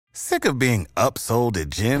Sick of being upsold at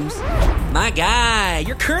gyms? My guy,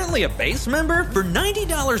 you're currently a base member? For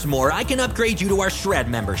 $90 more, I can upgrade you to our Shred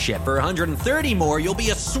membership. For $130 more, you'll be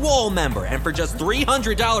a Swole member. And for just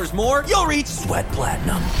 $300 more, you'll reach Sweat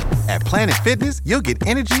Platinum. At Planet Fitness, you'll get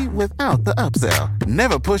energy without the upsell.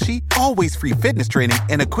 Never pushy, always free fitness training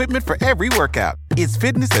and equipment for every workout. It's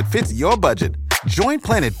fitness that fits your budget. Join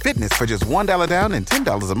Planet Fitness for just $1 down and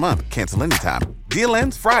 $10 a month. Cancel anytime. Deal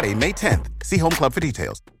ends Friday, May 10th. See Home Club for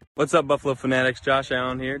details. What's up, Buffalo Fanatics? Josh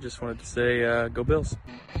Allen here. Just wanted to say, go Bills.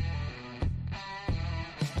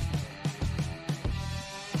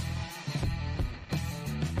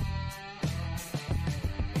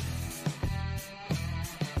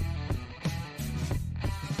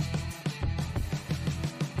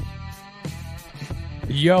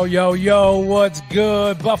 Yo, what's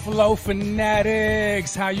good, Buffalo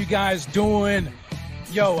Fanatics? How you guys doing?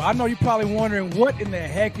 Yo, I know you're probably wondering what in the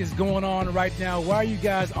heck is going on right now. Why are you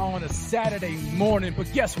guys on a Saturday morning?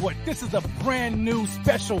 But guess what? This is a brand new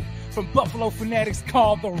special from Buffalo Fanatics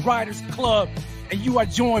called The Riders Club. And you are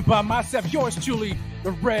joined by myself, yours truly,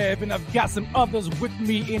 The Rev. And I've got some others with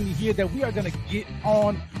me in here that we are going to get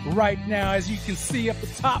on right now. As you can see up the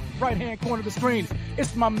top right-hand corner of the screen,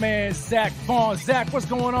 it's my man, Zach Vaughn. Zach, what's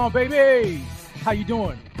going on, baby? How you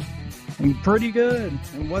doing? I'm pretty good.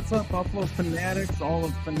 And what's up, Buffalo Fanatics? All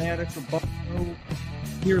of Fanatics of Buffalo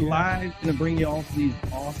here live. Going to bring you all these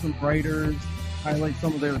awesome writers, highlight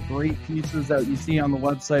some of their great pieces that you see on the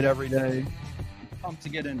website every day. Pumped to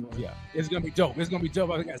get into it. Yeah, it's going to be dope. It's going to be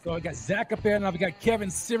dope. I got Zach up there, and I've got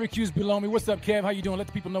Kevin Syracuse below me. What's up, Kev? How you doing? Let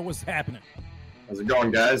the people know what's happening. How's it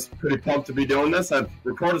going, guys? Pretty pumped to be doing this. I've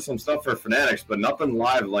recorded some stuff for Fanatics, but nothing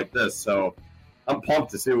live like this, so I'm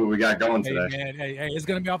pumped to see what we got going today. Man, hey, it's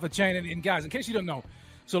going to be off the chain. And guys, in case you don't know,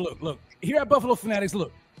 so look, here at Buffalo Fanatics,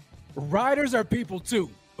 look, riders are people too,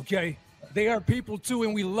 okay? They are people too,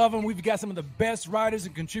 and we love them. We've got some of the best writers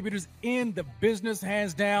and contributors in the business,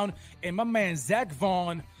 hands down. And my man, Zach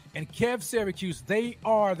Vaughn and Kev Syracuse, they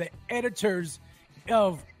are the editors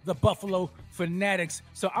of the Buffalo Fanatics.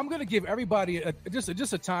 So I'm going to give everybody just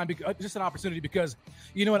a time, just an opportunity, because,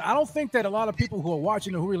 you know what, I don't think that a lot of people who are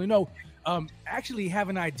watching or who really know actually have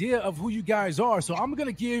an idea of who you guys are. So I'm going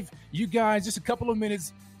to give you guys just a couple of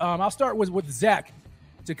minutes. I'll start with Zach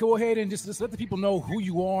to go ahead and just let the people know who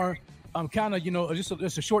you are. Kind of,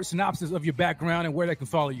 just a short synopsis of your background and where they can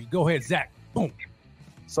follow you. Go ahead, Zach. Boom.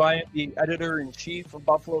 So I am the editor-in-chief of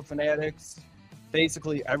Buffalo Fanatics.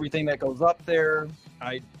 Basically, everything that goes up there,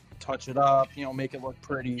 I touch it up, make it look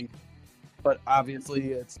pretty. But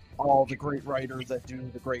obviously, it's all the great writers that do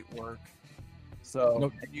the great work.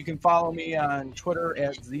 So You can follow me on Twitter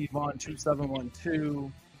at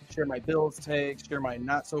zvon2712. Share my Bills takes, share my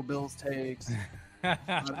not-so-Bills takes.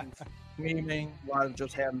 Memeing, a lot of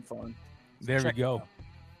just having fun. So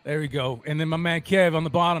there we go. And then my man Kev on the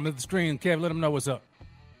bottom of the screen. Kev, let him know what's up.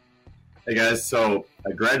 Hey, guys. So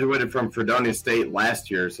I graduated from Fredonia State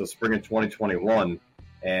last year, so spring of 2021.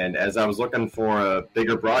 And as I was looking for a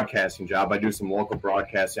bigger broadcasting job, I do some local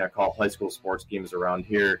broadcasting. I call high school sports games around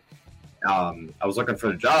here. I was looking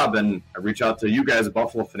for a job, and I reached out to you guys at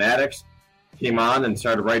Buffalo Fanatics, came on and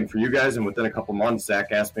started writing for you guys. And within a couple months,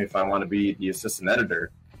 Zach asked me if I want to be the assistant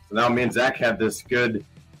editor. So now me and Zach have this good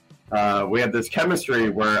we have this chemistry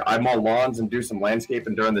where I mow lawns and do some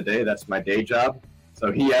landscaping during the day. That's my day job.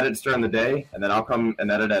 So he edits during the day, and then I'll come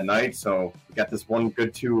and edit at night. So we got this one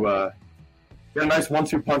good got a nice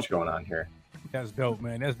 1-2 punch going on here. That's dope,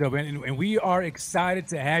 man. That's dope. And we are excited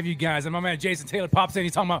to have you guys. And my man Jason Taylor pops in.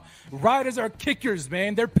 He's talking about riders are kickers,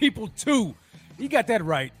 man. They're people too. You got that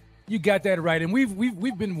right. And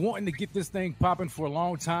we've been wanting to get this thing popping for a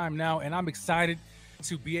long time now, and I'm excited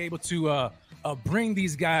to be able to bring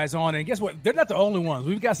these guys on. And guess what? They're not the only ones.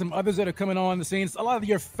 We've got some others that are coming on the scenes. A lot of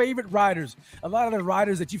your favorite riders, a lot of the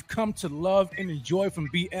riders that you've come to love and enjoy from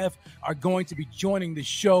BF are going to be joining the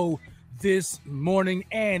show this morning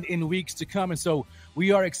and in weeks to come. And so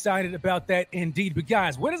we are excited about that indeed. But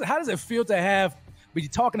guys, how does it feel to be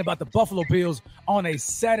talking about the Buffalo Bills on a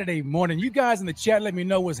Saturday morning? You guys in the chat, let me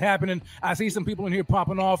know what's happening. I see some people in here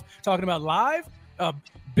popping off talking about live.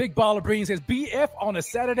 Big Baller Breen says, BF on a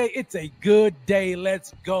Saturday, it's a good day.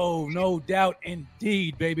 Let's go. No doubt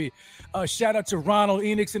indeed, baby. Shout out to Ronald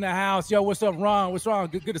Enix in the house. Yo, what's up, Ron? What's wrong?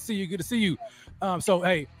 Good to see you. Good to see you. So,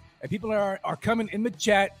 hey, people are coming in the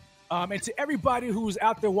chat. And to everybody who's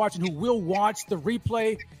out there watching, who will watch the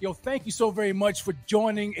replay, thank you so very much for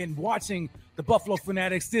joining and watching the Buffalo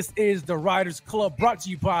Fanatics. This is the Riders Club, brought to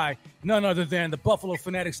you by none other than the Buffalo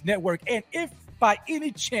Fanatics Network. And if by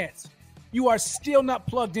any chance you are still not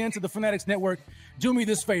plugged into the Fanatics Network, do me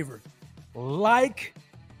this favor. Like,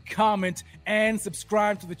 comment, and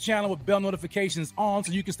subscribe to the channel with bell notifications on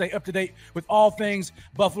so you can stay up to date with all things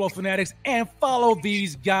Buffalo Fanatics, and follow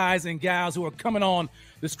these guys and gals who are coming on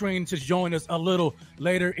the screen to join us a little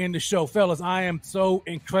later in the show. Fellas, I am so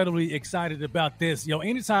incredibly excited about this.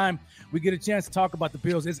 Anytime we get a chance to talk about the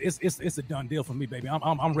Bills, it's a done deal for me, baby.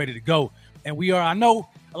 I'm ready to go. And we are. I know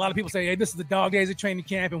a lot of people say, hey, this is the dog days of training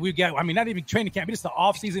camp, and we've got, not even training camp, it's the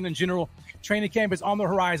off season in general. Training camp is on the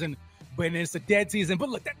horizon, but it's a dead season. But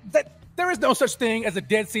look, there is no such thing as a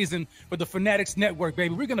dead season for the Fanatics Network,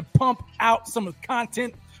 baby. We're going to pump out some of the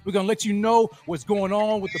content. We're going to let you know what's going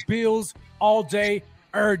on with the Bills all day,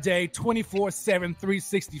 every day, 24/7,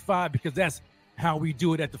 365, because that's how we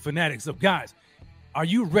do it at the Fanatics. So, guys, are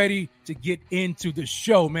you ready to get into the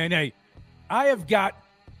show, man? Hey, I have got,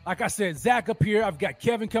 like I said, Zach up here. I've got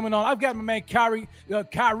Kevin coming on. I've got my man Kyrie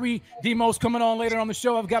Demos coming on later on the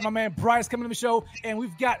show. I've got my man Bryce coming on the show. And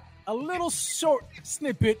we've got a little short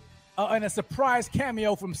snippet and a surprise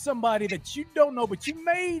cameo from somebody that you don't know, but you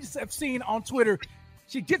may have seen on Twitter.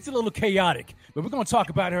 She gets a little chaotic, but we're going to talk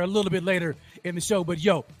about her a little bit later in the show. But,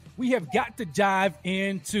 we have got to dive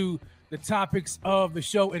into the topics of the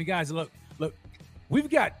show. And, guys, look, we've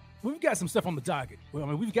got some stuff on the docket.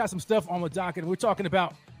 We've got some stuff on the docket. We're talking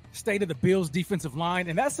about state of the Bills defensive line,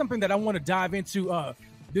 and that's something that I want to dive into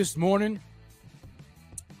this morning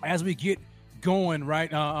as we get going, right?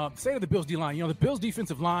 State of the Bills D-line. The Bills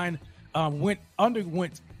defensive line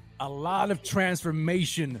underwent a lot of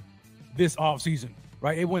transformation this offseason,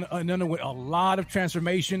 right? It underwent a lot of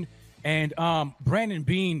transformation, and Brandon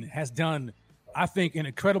Beane has done, I think, an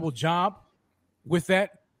incredible job with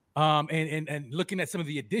that. And looking at some of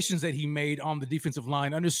the additions that he made on the defensive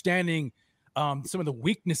line, understanding some of the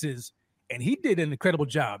weaknesses, and he did an incredible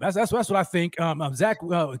job. That's what I think. Zach,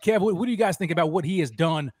 Kev, what do you guys think about what he has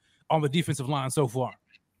done on the defensive line so far?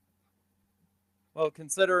 Well,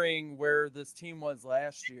 considering where this team was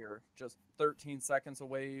last year, just 13 seconds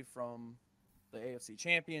away from the AFC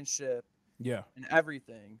Championship, and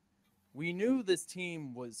everything, we knew this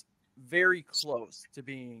team was very close to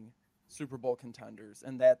being Super Bowl contenders,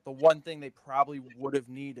 and that the one thing they probably would have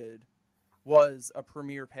needed was a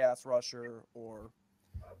premier pass rusher or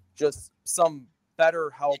just some better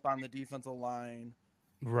help on the defensive line.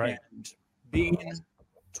 Right. And Beane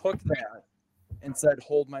took that and said,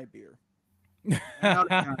 hold my beer.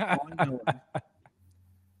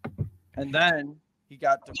 And then he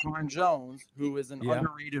got DaQuan Jones, who is an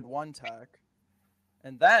underrated one tech.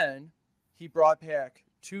 And then he brought back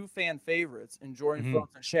two fan favorites in Jordan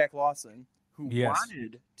Phillips and Shaq Lawson, who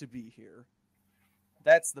wanted to be here.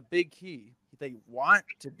 That's the big key. They want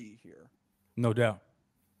to be here. No doubt.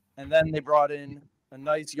 And then they brought in a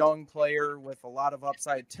nice young player with a lot of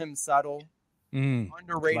upside, Tim Settle.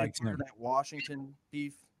 Underrated for that Washington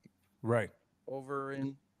beef. Right. Over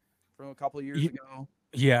from a couple of years ago.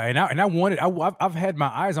 Yeah, and I've had my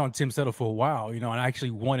eyes on Tim Settle for a while, and I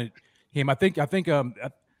actually wanted him. I think I don't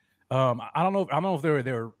know if there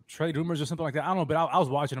were trade rumors or something like that. I don't know, but I was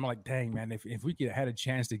watching him. I'm like, dang, man, if we could have had a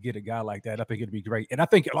chance to get a guy like that, I think it'd be great. And I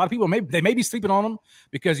think a lot of people may be sleeping on him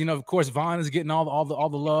because, of course, Vaughn is getting all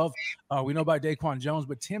the love. We know about DaQuan Jones,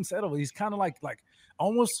 but Tim Settle, he's kind of like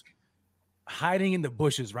almost hiding in the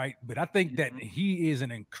bushes, right? But I think that he is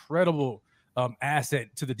an incredible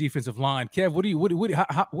asset to the defensive line. Kev,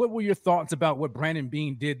 what were your thoughts about what Brandon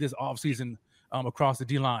Beane did this offseason across the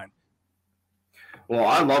D-line? Well,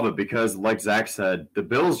 I love it because, like Zach said, the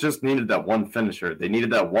Bills just needed that one finisher. They needed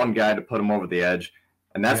that one guy to put them over the edge,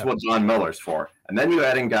 and that's what Von Miller's for. And then you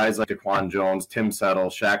add in guys like DaQuan Jones, Tim Settle,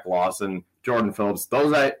 Shaq Lawson, Jordan Phillips.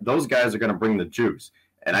 Those guys are going to bring the juice,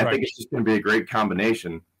 and I think it's just going to be a great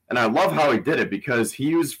combination. And I love how he did it because he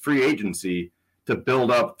used free agency to build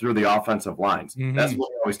up through the offensive lines. That's what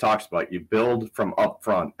he always talks about. You build from up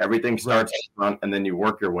front. Everything starts up front, and then you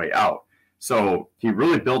work your way out. So he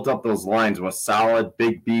really built up those lines with solid,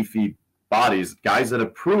 big, beefy bodies, guys that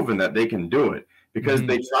have proven that they can do it because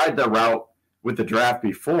they tried the route with the draft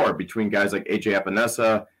before between guys like A.J.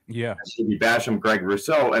 Epinesa, Stevie Basham, Greg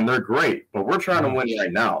Rousseau, and they're great. But we're trying to win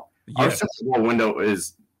right now. Our Super Bowl window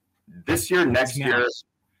is this year, next year,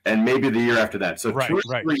 and maybe the year after that. So 2 or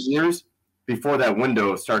 3 years before that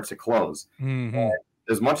window starts to close.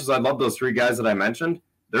 As much as I love those three guys that I mentioned,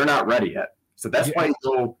 they're not ready yet. So that's why you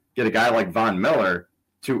go get a guy like Von Miller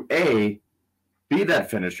to A, be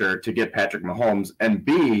that finisher to get Patrick Mahomes, and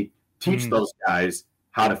B, teach those guys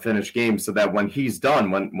how to finish games so that when he's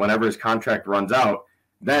done, whenever his contract runs out,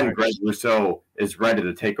 then Greg Rousseau is ready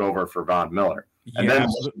to take over for Von Miller. And then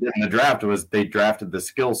in the draft they drafted the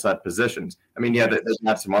skill set positions. I mean, there's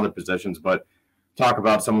not some other positions, but talk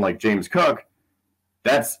about someone like James Cook.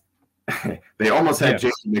 That's they almost had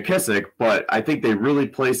Jason McKissick, but I think they really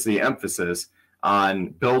placed the emphasis on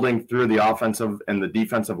building through the offensive and the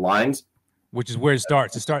defensive lines, which is where it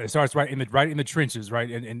starts. It starts right in the trenches, right?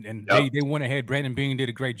 And they went ahead. Brandon Beane did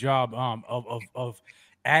a great job of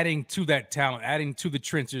adding to that talent, adding to the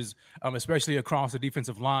trenches, especially across the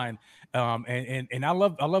defensive line. And I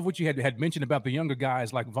love what you had mentioned about the younger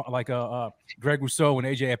guys like Greg Rousseau and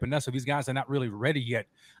AJ Epinesa. These guys are not really ready yet.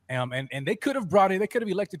 And they could have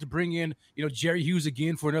elected to bring in, Jerry Hughes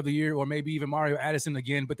again for another year, or maybe even Mario Addison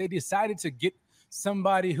again, but they decided to get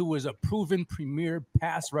somebody who was a proven premier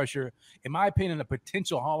pass rusher, in my opinion, a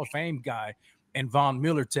potential Hall of Fame guy, and Von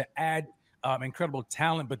Miller to add incredible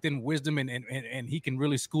talent, but then wisdom, and he can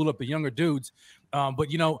really school up the younger dudes. Von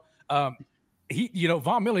Miller,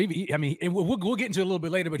 we'll get into it a little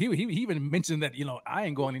bit later, but he even mentioned that, I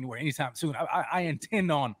ain't going anywhere anytime soon. I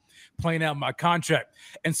intend on playing out my contract.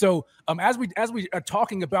 And so as we are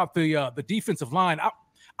talking about the defensive line,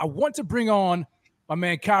 I want to bring on my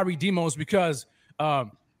man Kyrie Demos, because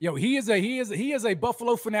he is a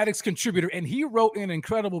Buffalo Fanatics contributor, and he wrote an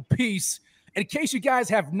incredible piece. In case you guys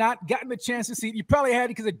have not gotten a chance to see it, you probably had it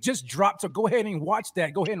because it just dropped. So go ahead and watch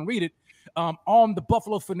that. Go ahead and read it on the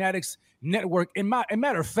Buffalo Fanatics Network. And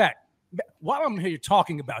matter of fact, while I'm here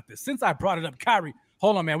talking about this, since I brought it up, Kyrie,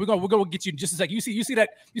 hold on, man. We're gonna get you in just a second. You see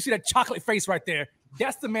that chocolate face right there?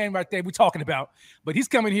 That's the man right there we're talking about. But he's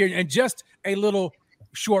coming here in just a little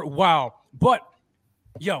short while. But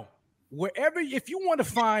if you want to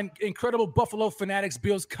find incredible Buffalo Fanatics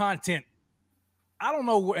Bills content, I don't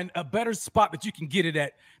know a better spot that you can get it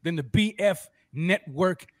at than the BF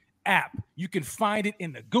Network app. You can find it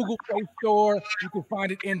in the Google Play Store. You can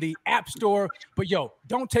find it in the App Store. But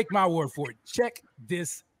don't take my word for it. Check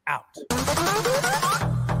this out.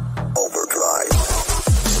 Overdrive.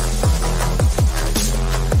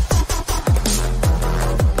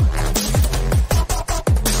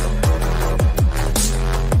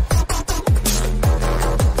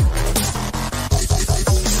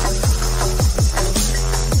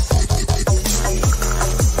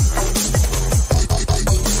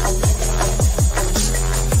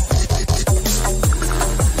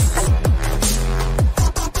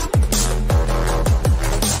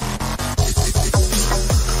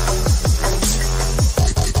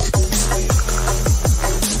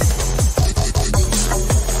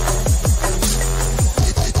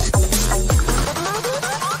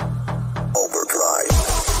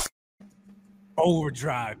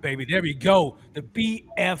 Overdrive, baby. There we go. The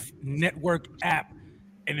BF Network app,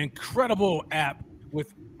 an incredible app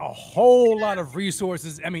with a whole lot of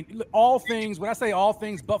resources. I mean, all things, when I say all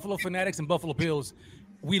things Buffalo Fanatics and Buffalo Bills,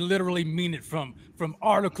 we literally mean it, from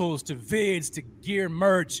articles to vids to gear,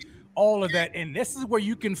 merch, all of that. And this is where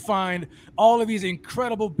you can find all of these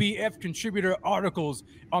incredible BF contributor articles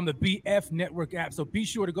on the BF Network app. So be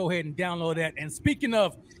sure to go ahead and download that. And speaking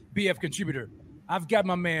of BF contributor, I've got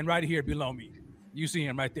my man right here below me. You see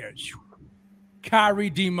him right there. Kyrie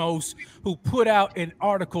Demos, who put out an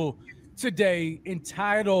article today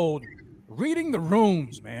entitled Reading the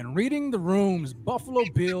Rooms, man. Reading the Rooms, Buffalo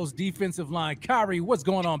Bills defensive line. Kyrie, what's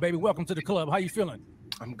going on, baby? Welcome to the club. How you feeling?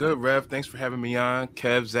 I'm good, Rev. Thanks for having me on.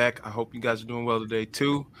 Kev, Zach, I hope you guys are doing well today,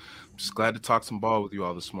 too. I'm just glad to talk some ball with you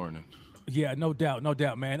all this morning. Yeah, no doubt,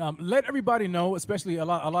 man. Let everybody know, especially a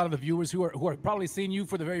lot of the viewers who are probably seeing you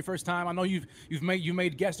for the very first time. I know you've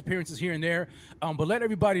made guest appearances here and there, but let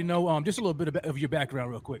everybody know just a little bit of your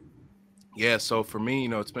background real quick. Yeah, so for me,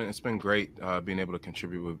 it's been great being able to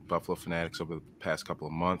contribute with Buffalo Fanatics over the past couple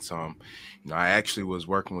of months. I actually was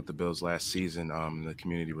working with the Bills last season in the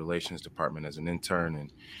community relations department as an intern,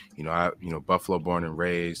 and Buffalo born and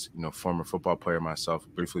raised, former football player myself,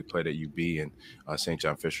 briefly played at UB and St.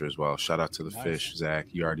 John Fisher as well. Shout out to the Fish, Zach,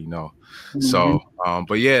 you already know. Mm-hmm. So,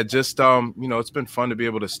 but yeah, just it's been fun to be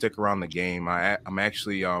able to stick around the game. I'm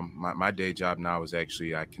actually my day job now is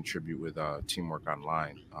actually I contribute with Teamwork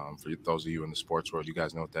Online. For those of you in the sports world, you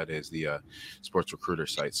guys know what that is, the sports recruiter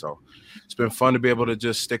site. So it's been fun to be able to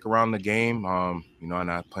just stick around the game,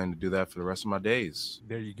 and I plan to do that for the rest of my days.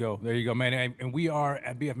 There you go, man. And we are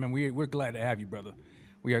at BF, man. We're glad to have you, brother.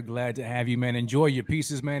 We are glad to have you, man. Enjoy your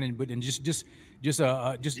pieces, man, and just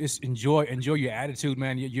enjoy your attitude,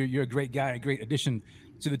 man. You're a great guy, a great addition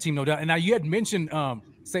to the team, no doubt. And now you had mentioned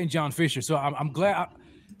St. John Fisher, so I'm glad.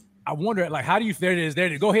 I wonder, like, how do you? There it is. There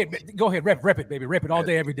it is. Go ahead, rep it, baby. Rep it all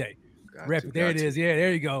day, every day. Rep it. There it is. Yeah,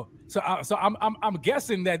 there you go. So I'm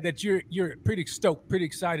guessing that you're pretty stoked, pretty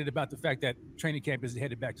excited about the fact that training camp is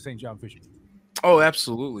headed back to St. John Fisher. Oh,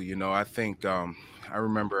 absolutely. I think I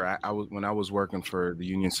remember I was when I was working for the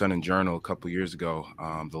Union Sun and Journal a couple years ago.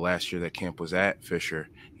 The last year that camp was at Fisher,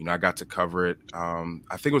 I got to cover it. I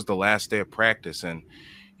think it was the last day of practice, and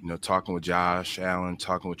talking with Josh Allen,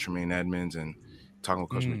 talking with Tremaine Edmonds, and talking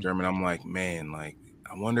with Coach McDermott. I'm like, man, like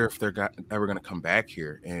I wonder if they're ever going to come back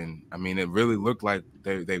here. And I mean, it really looked like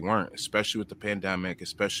they weren't, especially with the pandemic,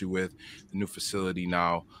 especially with the new facility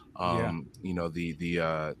now. The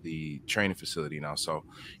training facility now. So,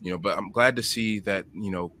 but I'm glad to see that,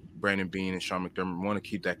 Brandon Beane and Sean McDermott want to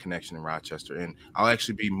keep that connection in Rochester. And I'll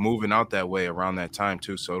actually be moving out that way around that time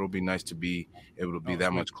too. So it'll be nice to be able to be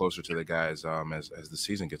that much closer to the guys as the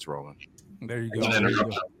season gets rolling. There you go.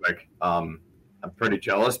 I'm pretty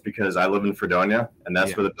jealous because I live in Fredonia, and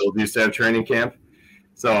that's where the Bills used to have training camp.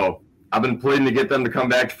 So I've been pleading to get them to come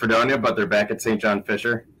back to Fredonia, but they're back at St. John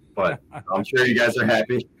Fisher. But I'm sure you guys are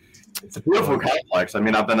happy. It's a beautiful complex. I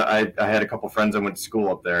mean, I had a couple friends that went to school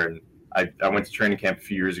up there, and I went to training camp a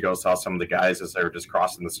few years ago, saw some of the guys as they were just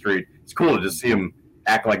crossing the street. It's cool to just see them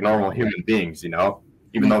act like normal human beings, even though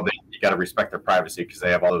you got to respect their privacy because they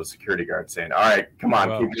have all those security guards saying, all right, come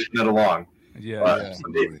on, keep moving it along.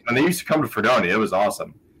 When they used to come to Fredonia, it was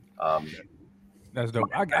awesome. That's dope.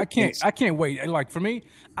 I can't wait. Like for me,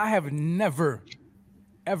 I have never,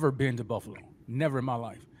 ever been to Buffalo. Never in my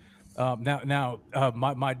life.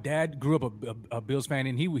 My dad grew up a Bills fan,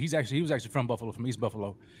 and he was actually from Buffalo, from East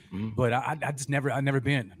Buffalo. But I never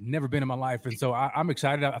been in my life, and so I'm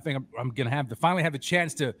excited. I think I'm gonna finally have the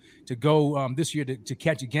chance to go this year to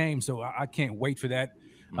catch a game. So I can't wait for that.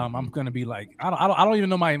 I'm gonna be like, I don't even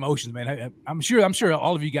know my emotions, man. I'm sure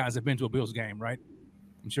all of you guys have been to a Bills game, right?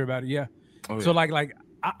 I'm sure about it. Yeah. Oh, yeah. So like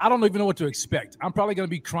I don't even know what to expect. I'm probably gonna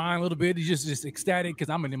be crying a little bit, just ecstatic because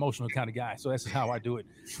I'm an emotional kind of guy. So that's just how I do it.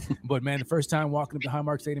 But man, the first time walking up to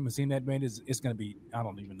Highmark Stadium and seeing that, man, it's gonna be, I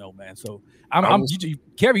don't even know, man. So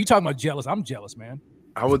Kevin, you talking about jealous? I'm jealous, man.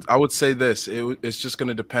 I would say this. It's just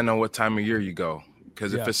gonna depend on what time of year you go.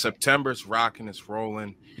 Because if it's September, it's rocking, it's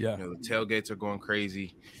rolling. Yeah. The tailgates are going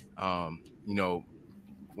crazy.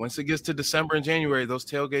 Once it gets to December and January, those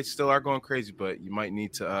tailgates still are going crazy, but you might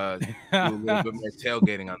need to do a little bit more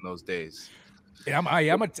tailgating on those days. Yeah,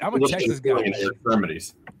 I'm a Texas guy. In your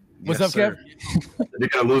extremities. What's up, Kev? You're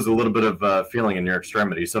going to lose a little bit of feeling in your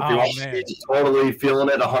extremities. So if you want to be totally feeling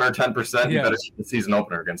it 110%, you better see the season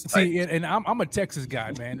opener against the Titans. And I'm a Texas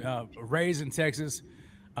guy, man. Raised in Texas.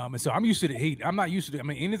 And so I'm used to the heat. I'm not used to it. I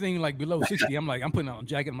mean, anything like below 60, I'm putting on a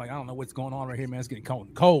jacket. I'm like, I don't know what's going on right here, man. It's getting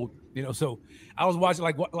cold. So I was watching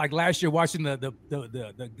like last year, watching the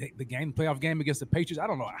game, playoff game against the Patriots. I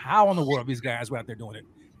don't know how in the world these guys were out there doing it.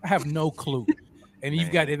 I have no clue. And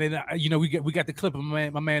you've got, and then we got the clip of my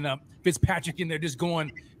man Fitzpatrick in there just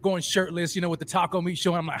going shirtless, with the taco meat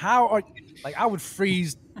showing. I'm like, I would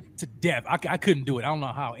freeze to death. I couldn't do it. I don't know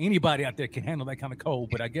how anybody out there can handle that kind of cold,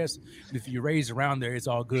 but I guess if you're raised around there, it's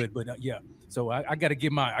all good. But so I got to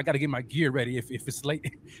get my gear ready if it's late,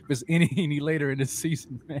 if it's any later in this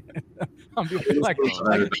season, man. I'm like a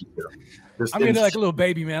little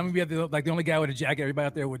baby, man. I'm gonna be like the only guy with a jacket. Everybody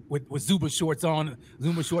out there with Zuma shorts on,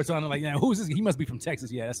 and like, who's this? He must be from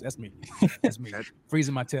Texas. Yeah, that's me. That's me.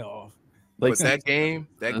 Freezing my tail off. But that game,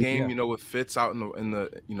 with Fitz out in the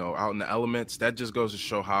out in the elements, that just goes to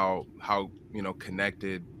show how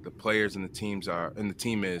connected the players and the teams are, and the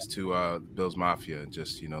team is to Bills Mafia.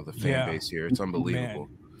 Just the fan base here, it's unbelievable.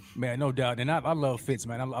 Man, no doubt. And I love Fitz,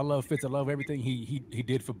 man. I love Fitz. I love everything he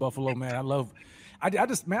did for Buffalo, man. I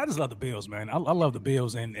just love the Bills, man. I love the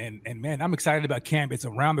Bills, and man, I'm excited about camp. It's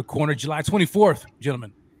around the corner, July 24th,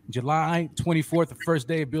 gentlemen. July 24th, the first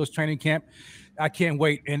day of Bills training camp. I can't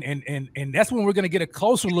wait, and that's when we're going to get a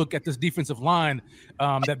closer look at this defensive line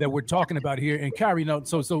that we're talking about here. And Kyrie,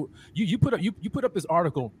 so you put up this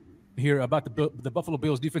article here about the Buffalo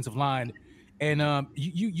Bills defensive line, and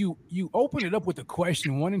you open it up with a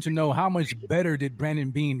question, wanting to know how much better did Brandon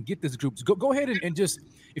Beane get this group. Go ahead and just,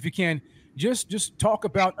 if you can, just talk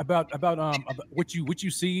about what you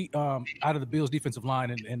see out of the Bills defensive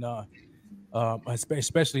line, and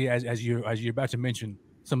especially as you're about to mention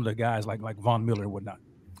some of the guys like Von Miller and whatnot.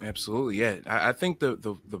 Absolutely, yeah. I think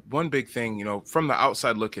the one big thing, from the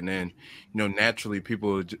outside looking in, naturally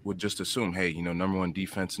people would just assume, hey, number one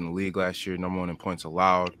defense in the league last year, number one in points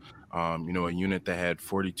allowed, a unit that had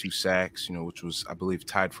 42 sacks, which was, I believe,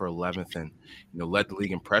 tied for 11th, and led the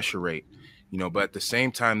league in pressure rate. But at the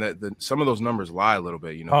same time, that some of those numbers lie a little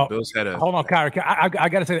bit. Bills had a hold on, Kyrie. I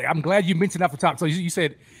got to say, I'm glad you mentioned off the top. So you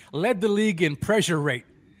said led the league in pressure rate.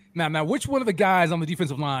 Now, which one of the guys on the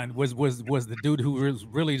defensive line was the dude who was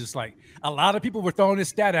really just like, a lot of people were throwing this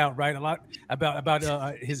stat out, right? A lot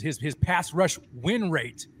about his pass rush win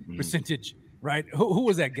rate percentage. right? Who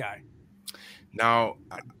was that guy? Now,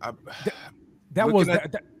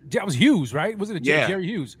 That was Hughes, right? Was it Jerry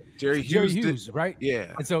Hughes? Jerry Hughes, right?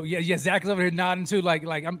 Yeah. And so Zach is over here nodding too. Like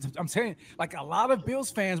I'm saying, like a lot of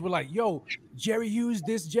Bills fans were like, "Yo, Jerry Hughes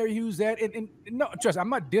this, Jerry Hughes that," and no, trust, I'm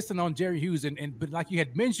not dissing on Jerry Hughes, but like you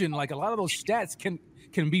had mentioned, like a lot of those stats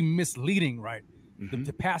can be misleading, right? Mm-hmm.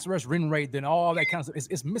 The pass rush win rate, then all that kind of stuff,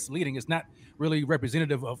 it's misleading. It's not really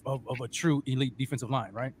representative of a true elite defensive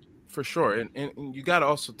line, right? For sure. And you got to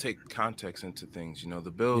also take context into things.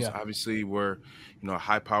 The Bills obviously were, a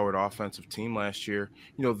high-powered offensive team last year.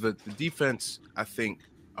 The defense, I think,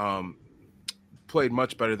 played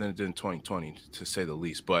much better than it did in 2020, to say the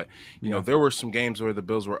least. But, there were some games where the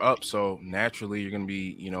Bills were up. So naturally, you're going to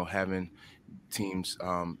be, having teams,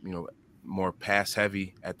 more pass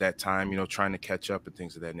heavy at that time, trying to catch up and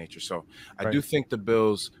things of that nature. So I do think the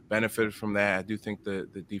Bills benefited from that. I do think the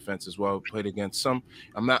defense as well played against some.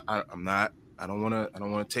 I don't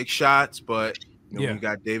want to take shots, but when you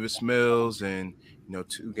got Davis Mills and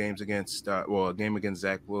 2 games against a game against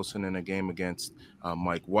Zach Wilson and a game against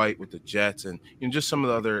Mike White with the Jets, and just some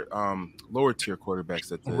of the other lower tier quarterbacks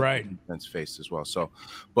that the defense faced as well. So,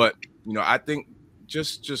 but I think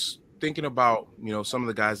just thinking about, some of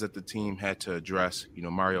the guys that the team had to address,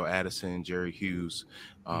 Mario Addison, Jerry Hughes,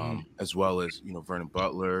 as well as, Vernon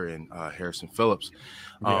Butler and Harrison Phillips.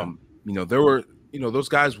 There were, those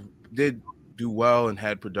guys did do well and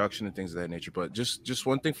had production and things of that nature. But just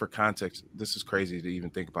one thing for context, this is crazy to even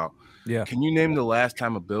think about. Yeah. Can you name the last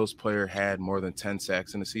time a Bills player had more than 10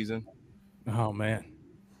 sacks in a season? Oh, man.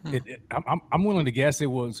 I'm willing to guess it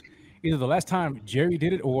was either the last time Jerry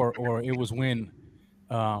did it or it was when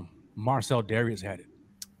Marcel Darius had it.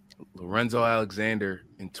 Lorenzo Alexander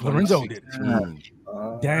in 2016. Lorenzo did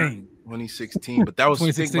it. Dang. 2016. But that was,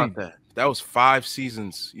 think about that. That was 5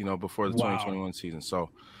 seasons, before the 2021 season. So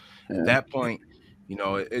at that point,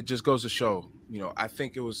 it just goes to show, I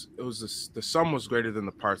think it was the sum was greater than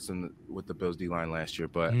the parts with the Bills D-line last year.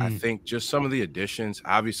 But I think just some of the additions,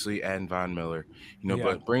 obviously adding Von Miller,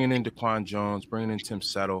 but bringing in Daquan Jones, bringing in Tim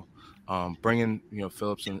Settle, bringing,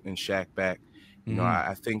 Phillips and Shaq back.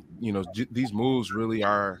 I think, these moves really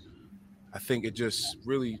are, I think it just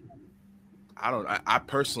really, I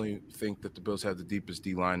personally think that the Bills have the deepest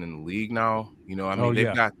D-line in the league now.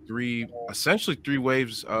 They've got essentially three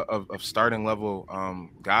waves of starting level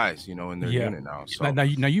guys, in their unit now. So now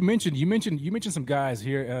you mentioned some guys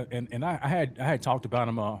here, and I had talked about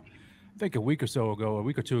them, I think a week or two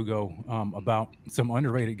ago, about some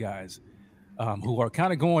underrated guys who are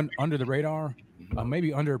kind of going under the radar.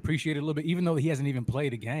 Maybe underappreciated a little bit, even though he hasn't even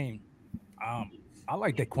played a game. I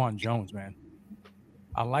like Daquan Jones, man.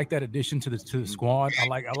 I like that addition to the squad. I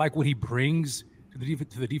like what he brings to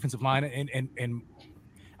the defensive line, and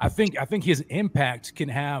I think his impact can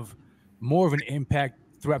have more of an impact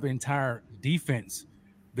throughout the entire defense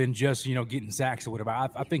than just getting sacks or whatever.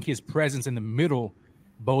 I think his presence in the middle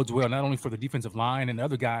bodes well, not only for the defensive line and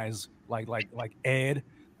other guys like Ed,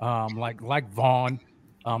 like Vaughn.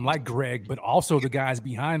 Like Greg, but also the guys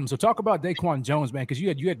behind him. So talk about Daquan Jones, man, because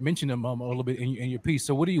you had mentioned him a little bit in your piece.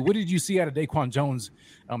 So what did you see out of Daquan Jones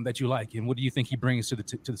that you like, and what do you think he brings to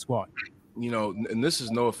the squad? And this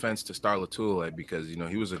is no offense to Star Latulippe because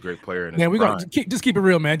he was a great player. In his we're gonna just keep it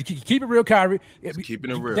real, man. Keep it real, Kyrie.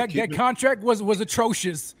 Keeping it real. That contract was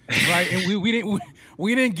atrocious, right? And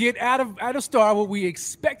we didn't get out of Star what we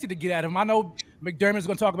expected to get out of him. I know McDermott's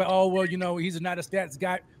going to talk about, he's not a stats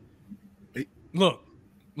guy.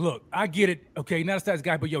 Look, I get it. Okay, not a stats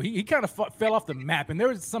guy, but he kind of fell off the map, and there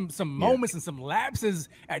was some moments and some lapses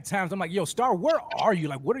at times. I'm like, Star, where are you?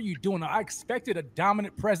 Like, what are you doing? I expected a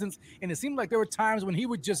dominant presence, and it seemed like there were times when he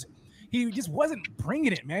just wasn't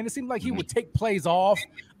bringing it, man. It seemed like he would take plays off.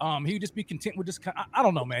 He would just be content with just I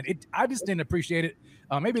don't know, man. I just didn't appreciate it.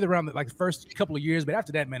 Maybe around the first couple of years, but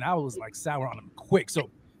after that, man, I was like sour on him quick. So.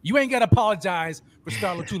 You ain't got to apologize for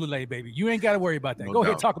Star Latulippe, baby. You ain't got to worry about that. Go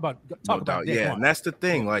ahead, talk about that. Yeah, and that's the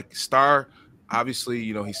thing. Like Star, obviously,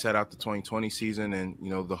 he set out the 2020 season, and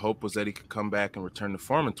the hope was that he could come back and return to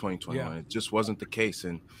form in 2021. It just wasn't the case,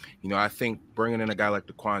 and I think bringing in a guy like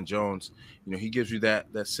Daquan Jones, he gives you that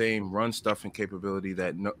same run stuffing capability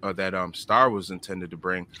that Star was intended to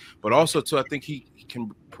bring, but also too, I think he can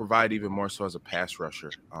provide even more so as a pass rusher.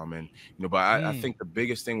 But I think the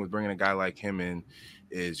biggest thing with bringing a guy like him in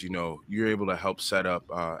is, you're able to help set up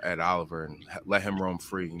Ed Oliver and let him roam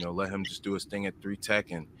free, let him just do his thing at 3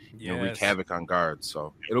 tech and, wreak havoc on guards.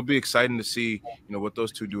 So it'll be exciting to see, what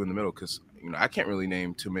those two do in the middle. Cause I can't really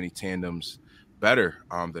name too many tandems better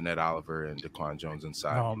than Ed Oliver and Daquan Jones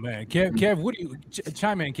inside. Oh man. Kev, what do you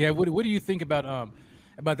chime in, Kev? What do you think about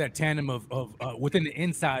about that tandem of within the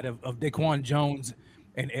inside of Daquan Jones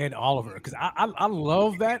and Ed Oliver, because I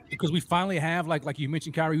love that, because we finally have like you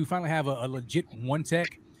mentioned, Kyrie, we finally have a legit one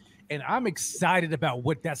tech, and I'm excited about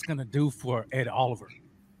what that's going to do for Ed Oliver.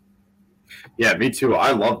 Yeah, me too.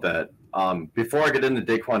 I love that. Before I get into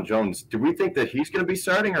Daquan Jones, do we think that he's going to be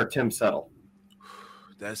starting or Tim Settle?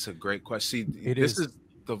 That's a great question. See, It this is. is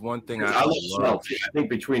the one thing I I love love. Settle too. I think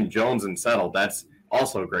between Jones and Settle, that's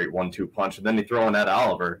also a great 1-2 punch. And then you throw in Ed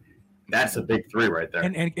Oliver, that's a big three right there.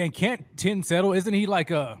 And can't Tim Settle, isn't he like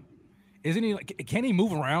can he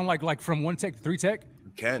move around like from one tech to three tech?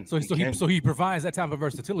 Can So he provides that type of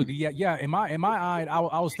versatility. Yeah. In my eye,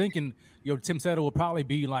 I was thinking, Tim Settle will probably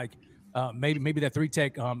be like maybe that three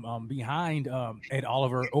tech behind Ed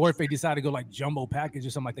Oliver, or if they decide to go like jumbo package or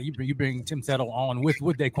something like that, you bring Tim Settle on with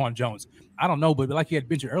Daquan Jones. I don't know, but like you had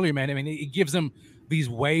mentioned earlier, man, I mean, it gives them these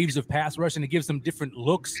waves of pass rush, and it gives them different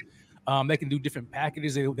looks. They can do different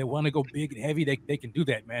packages. They want to go big and heavy. They can do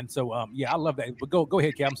that, man. So yeah, I love that. But go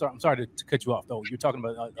ahead, Cam. I'm sorry to cut you off though. You're talking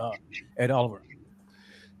about Ed Oliver.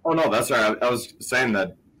 Oh no, that's right. I was saying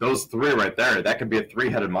that those three right there, that could be a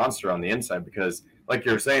three-headed monster on the inside, because like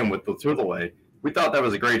you were saying with Lutulaway, we thought that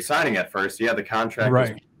was a great signing at first. Yeah, the contract was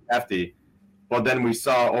hefty, but then we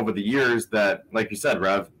saw over the years that, like you said,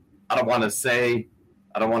 Rev, I don't want to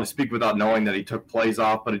speak without knowing that he took plays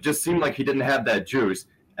off, but it just seemed like he didn't have that juice.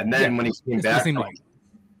 And then when he came back from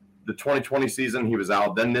the 2020 season, he was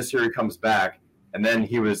out. Then this year he comes back, and then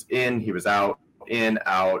he was in, he was out, in,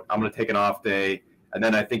 out. I'm going to take an off day. And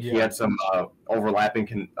then I think he had some overlapping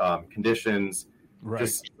conditions,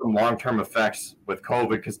 just some long-term effects with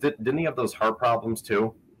COVID, because didn't he have those heart problems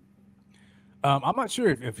too? I'm not sure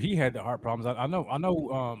if he had the heart problems. I know.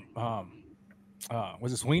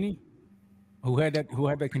 Was it Sweeney who had that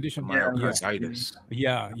condition? Myocarditis.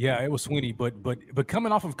 Yeah, it was Sweeney. But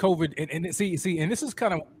coming off of COVID, and see, and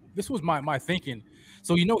this was my thinking.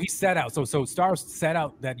 So he sat out. So Stars sat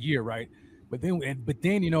out that year, right? But then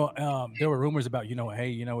there were rumors about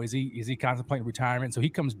hey, is he contemplating retirement? So he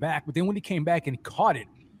comes back. But then when he came back and caught it,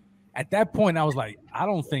 at that point I was like, I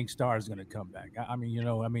don't think Star is going to come back.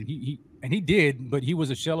 He did, but he was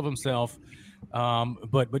a shell of himself.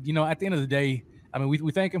 But at the end of the day, I mean,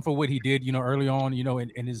 we thank him for what he did, early on,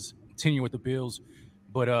 in his tenure with the Bills.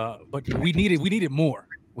 But we needed more.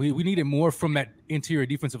 We needed more from that interior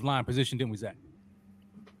defensive line position, didn't we, Zach?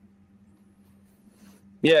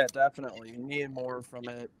 Yeah, definitely. You need more from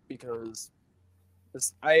it, because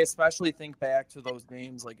I especially think back to those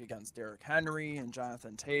games like against Derrick Henry and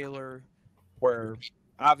Jonathan Taylor, where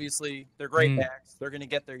obviously they're great backs. They're going to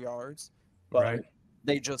get their yards, but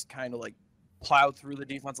they just kind of like plowed through the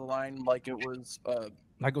defensive line like it was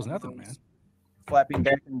nothing, man. Flapping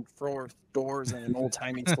back and forth doors in an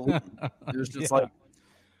old-timey saloon. It was just like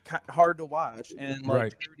hard to watch. And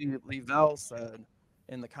like Rudy Leavell said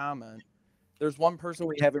in the comment, there's one person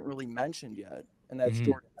we haven't really mentioned yet, and that's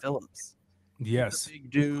Jordan Phillips. Yes. He's a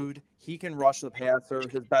big dude. He can rush the passer.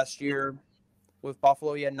 His best year with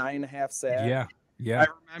Buffalo, he had 9.5 sacks. Yeah. I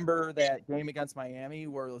remember that game against Miami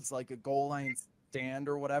where it was like a goal line stand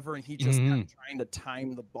or whatever, and he just kept trying to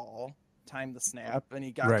time the snap, and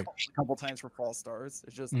he got called a couple times for false starts.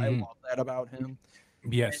 It's just I love that about him.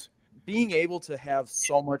 Yes. And being able to have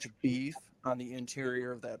so much beef on the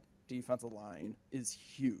interior of that defensive line is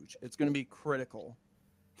huge. It's going to be critical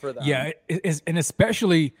for them. Yeah, and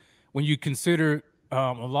especially when you consider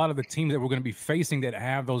a lot of the teams that we're going to be facing that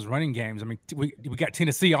have those running games. I mean, we got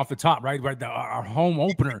Tennessee off the top, right? Our home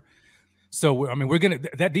opener. So I mean,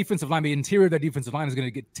 that defensive line, the interior of that defensive line is going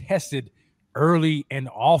to get tested early and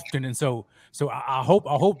often, and so I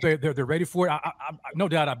hope they're ready for it. I no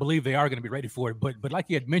doubt, I believe they are going to be ready for it. But like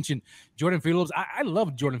you had mentioned, Jordan Phillips, I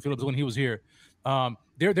loved Jordan Phillips when he was here.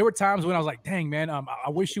 There were times when I was like, dang, man, I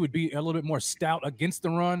wish he would be a little bit more stout against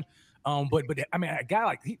the run. But I mean, a guy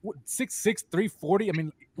like 6'6", 340, I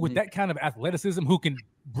mean, with that kind of athleticism, who can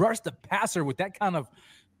rush the passer with that kind of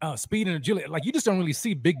speed and agility, like you just don't really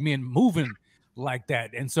see big men moving like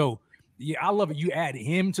that. And so, yeah, I love it. You add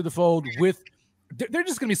him to the fold with there are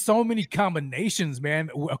just going to be so many combinations,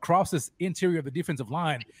 man, across this interior of the defensive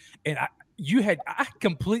line. And I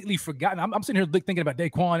completely forgotten. I'm sitting here thinking about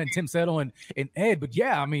Daquan and Tim Settle and Ed, but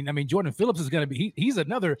yeah, I mean, Jordan Phillips is going to be, he's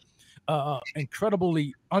another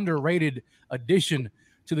incredibly underrated addition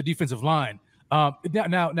to the defensive line.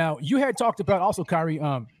 Now you had talked about also, Kyrie,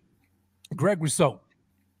 Greg Rousseau,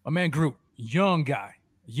 my man Groot, young guy.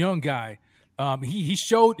 He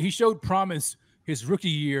showed promise his rookie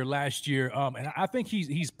year last year, and I think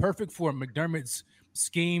he's perfect for McDermott's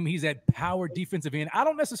scheme. He's at power defensive end. I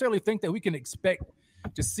don't necessarily think that we can expect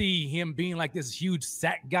to see him being like this huge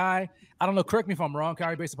sack guy. I don't know. Correct me if I'm wrong,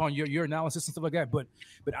 Kyrie, based upon your analysis and stuff like that. But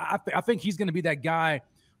I think he's going to be that guy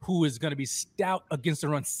who is going to be stout against the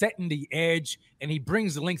run, setting the edge, and he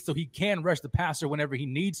brings the length so he can rush the passer whenever he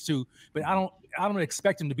needs to. But I don't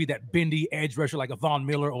expect him to be that bendy edge rusher like a Von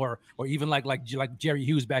Miller or even like Jerry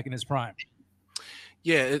Hughes back in his prime.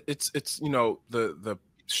 Yeah, it's the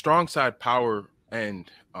strong side power end.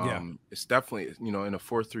 It's definitely in a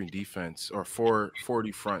 4-3 defense or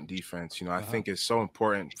 4-40 front defense. I think it's so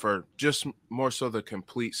important for just more so the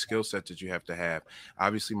complete skill set that you have to have.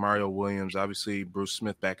 Obviously, Mario Williams, obviously Bruce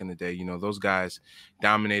Smith back in the day. Those guys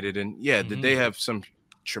dominated, and did they have some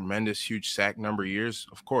tremendous huge sack number years?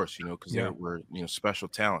 Of course, because they were special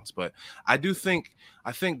talents. But I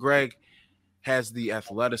think Greg has the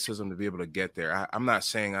athleticism to be able to get there. I'm not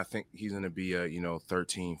saying I think he's going to be a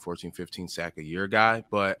 13, 14, 15 sack a year guy,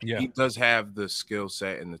 but he does have the skill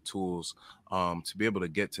set and the tools to be able to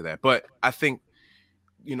get to that. But I think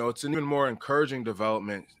it's an even more encouraging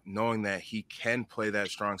development knowing that he can play that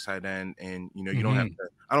strong side end, and you don't have to,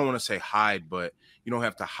 I don't want to say hide, but you don't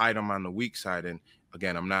have to hide him on the weak side. And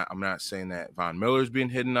again, I'm not saying that Von Miller's being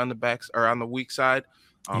hidden on the backs or on the weak side.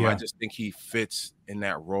 I just think he fits in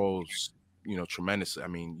that role tremendously. I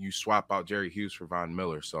mean, you swap out Jerry Hughes for Von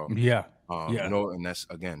Miller, so and that's,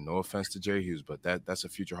 again, no offense to Jerry Hughes, but that's a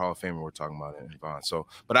future Hall of Famer we're talking about in Von. So,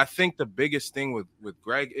 but I think the biggest thing with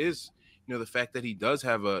Greg is the fact that he does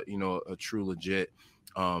have a true legit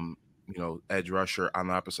edge rusher on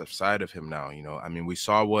the opposite side of him now. I mean, we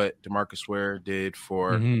saw what DeMarcus Ware did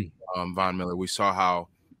for Von Miller. We saw how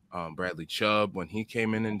Bradley Chubb when he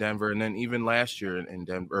came in Denver, and then even last year in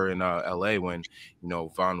Denver, in LA, when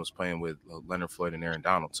Von was playing with Leonard Floyd and Aaron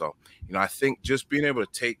Donald. So I think just being able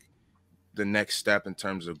to take the next step in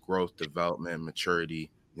terms of growth, development, maturity.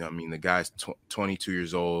 The guy's 22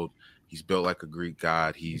 years old. He's built like a Greek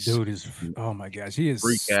god. Oh my gosh, he is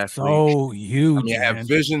Greek athlete. So huge. I have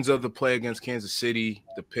visions of the play against Kansas City,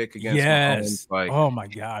 the pick against Mahomes, oh my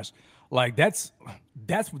gosh, that's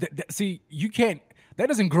see, you can't. That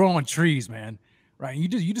doesn't grow on trees, man. Right? You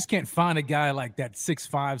just can't find a guy like that 6'5",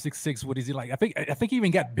 6'6". What is he like? I think he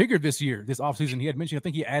even got bigger this year, this offseason. He had mentioned, I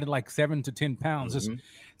think he added like 7 to 10 pounds.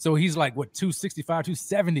 So he's like, what, 265,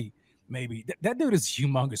 270 maybe. That dude is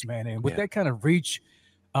humongous, man. And with that kind of reach,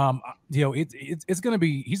 he's gonna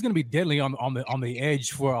be deadly on the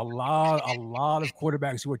edge for a lot of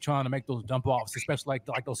quarterbacks who are trying to make those dump offs, especially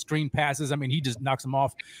like those screen passes. I mean, he just knocks them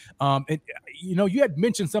off. You had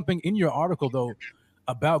mentioned something in your article though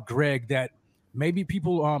about Greg that maybe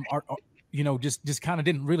people are just kind of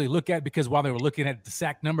didn't really look at, because while they were looking at the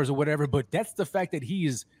sack numbers or whatever, but that's the fact that he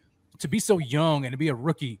is, to be so young and to be a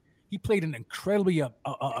rookie, he played an incredibly a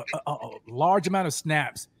large amount of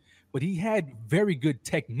snaps, but he had very good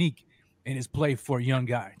technique in his play for a young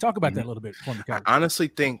guy. Talk about that a little bit for me, Kyle. I honestly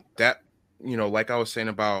think that, like I was saying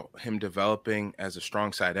about him developing as a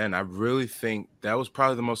strong side end, I really think that was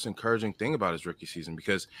probably the most encouraging thing about his rookie season,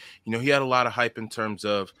 because, he had a lot of hype in terms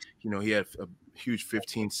of, he had a huge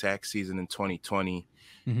 15 sack season in 2020,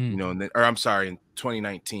 and then, in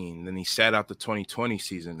 2019. Then he sat out the 2020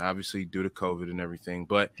 season, obviously due to COVID and everything,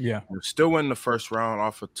 but still went in the first round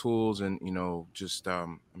off of tools and,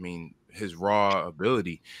 his raw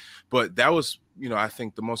ability. But that was, I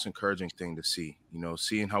think the most encouraging thing to see,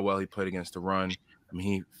 seeing how well he played against the run. I mean,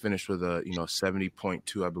 he finished with a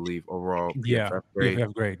 70.2, I believe, overall PFF grade.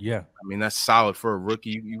 I mean, that's solid for a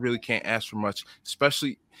rookie. You really can't ask for much,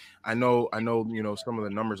 especially I know, some of the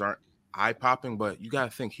numbers aren't eye-popping, but you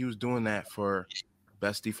got to think he was doing that for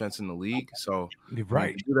best defense in the league. So to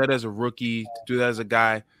do that as a rookie, to do that as a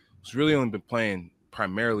guy who's really only been playing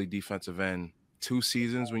primarily defensive end 2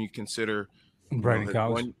 seasons when you consider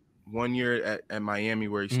one year at Miami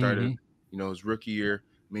where he started, his rookie year.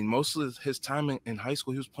 I mean, most of his time in high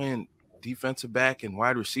school, he was playing defensive back and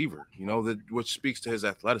wide receiver, which speaks to his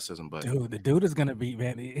athleticism. But the dude is going to be,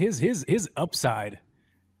 man, his upside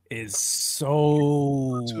is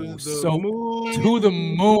so to the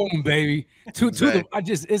moon, baby.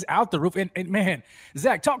 It's out the roof. And man,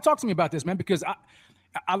 Zach, talk to me about this, man, because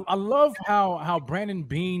I love how Brandon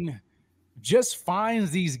Beane just finds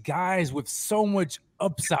these guys with so much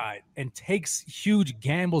upside and takes huge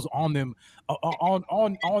gambles on them,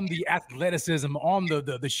 on the athleticism, on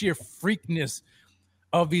the sheer freakness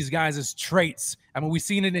of these guys' traits. I mean, we've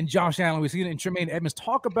seen it in Josh Allen, we've seen it in Tremaine Edmonds.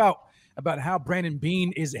 Talk about how Brandon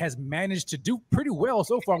Beane has managed to do pretty well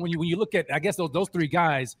so far when you look at, I guess, those 3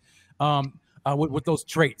 guys with those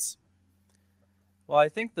traits. Well, I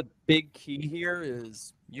think the big key here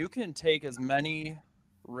is you can take as many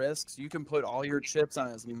risks, you can put all your chips on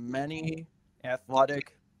as many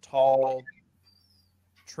athletic, tall,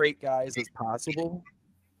 trait guys as possible,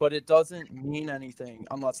 but it doesn't mean anything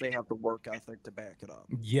unless they have the work ethic to back it up.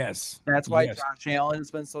 Yes. That's why Yes. Josh Allen has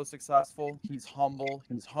been so successful. He's humble.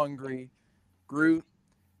 He's hungry. Groot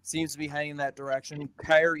seems to be heading in that direction.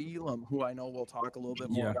 Kyrie Elam, who I know we'll talk a little bit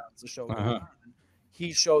more Yeah. about as the show Uh-huh. goes on,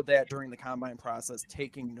 he showed that during the combine process,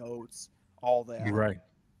 taking notes, all that. You're right.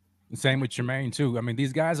 Same with Jermaine too. I mean,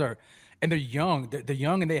 these guys are, and they're young. They're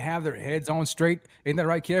young, and they have their heads on straight. Isn't that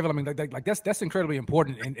right, Kevin? I mean, like that's incredibly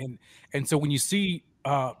important. And so when you see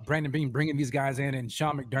Brandon Beane bringing these guys in and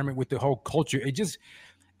Sean McDermott with the whole culture, it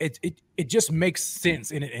just makes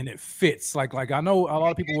sense and it fits. Like I know a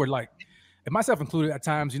lot of people were like, and myself included at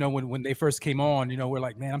times, you know, when they first came on, you know, we're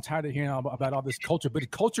like, man, I'm tired of hearing about all this culture, but the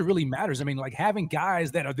culture really matters. I mean, like having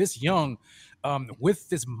guys that are this young with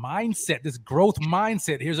this mindset, this growth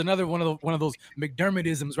mindset. Here's another one of those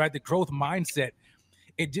McDermottisms, right? The growth mindset.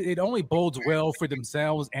 It only bodes well for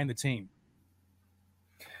themselves and the team.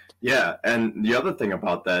 Yeah, and the other thing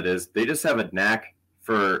about that is they just have a knack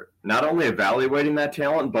for not only evaluating that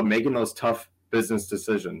talent, but making those tough business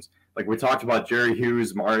decisions. Like we talked about Jerry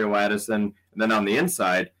Hughes, Mario Addison, and then on the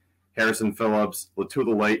inside, Harrison Phillips,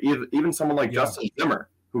 Latulele, even someone like Justin Zimmer,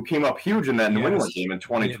 who came up huge in that New England game in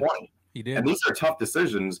 2020. He did. And these are tough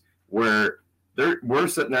decisions where we're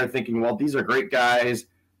sitting there thinking, well, these are great guys,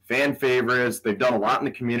 fan favorites. They've done a lot in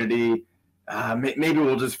the community. Maybe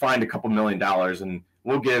we'll just find a couple $1 million and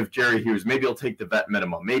we'll give Jerry Hughes, maybe he'll take the vet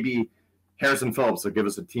minimum. Maybe Harrison Phillips will give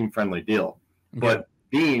us a team-friendly deal. But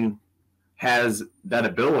Beane has that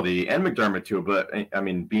ability, and McDermott too, but I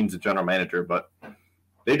mean, Beane's a general manager, but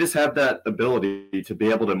they just have that ability to be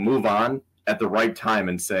able to move on at the right time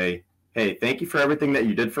and say, hey, thank you for everything that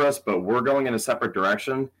you did for us, but we're going in a separate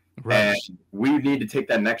direction. Right. And we need to take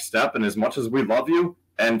that next step. And as much as we love you,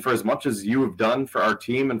 and for as much as you have done for our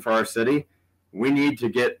team and for our city, we need to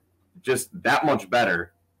get just that much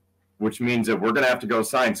better, which means that we're going to have to go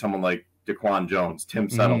sign someone like DaQuan Jones, Tim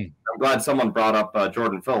Settle. I'm glad someone brought up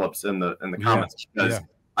Jordan Phillips in the comments because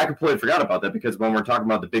I completely forgot about that, because when we're talking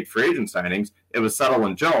about the big free agent signings, it was Settle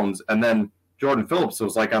and Jones, and then Jordan Phillips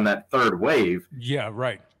was like on that third wave. Yeah,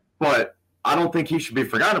 right. But I don't think he should be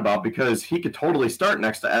forgotten about, because he could totally start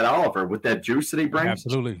next to Ed Oliver with that juice that he brings.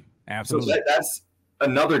 Absolutely. So that's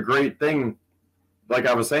another great thing. Like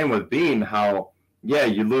I was saying with Beane, how,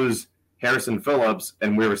 you lose Harrison Phillips,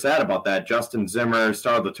 and we were sad about that, Justin Zimmer,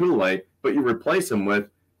 Star Latulele, but you replace him with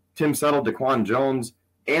Tim Settle, DaQuan Jones,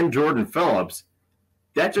 and Jordan Phillips.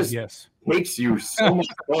 That just takes you so much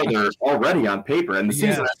further already on paper, and the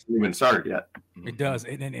season hasn't even started yet. It does,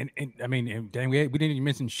 and I mean, dang, we didn't even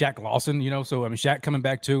mention Shaq Lawson, you know. So I mean, Shaq coming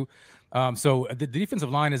back too. So the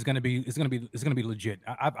defensive line is going to be legit.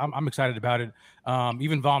 I'm excited about it.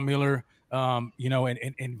 Even Von Miller, you know,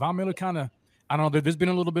 and Von Miller kind of, I don't know. There's been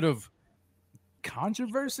a little bit of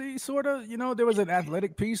controversy, sort of. You know, there was an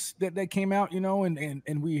athletic piece that came out, you know,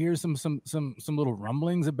 and we hear some little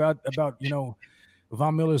rumblings about you know,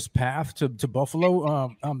 Von Miller's path to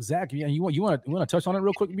Buffalo. Zach, you want to touch on it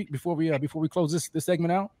real quick before we close this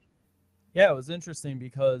segment out? Yeah, it was interesting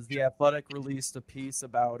because The Athletic released a piece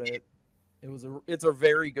about it. It's a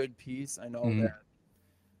very good piece. I know that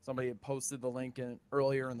somebody had posted the link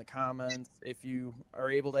earlier in the comments. If you are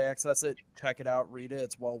able to access it, check it out, read it.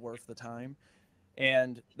 It's well worth the time.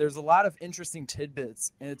 And there's a lot of interesting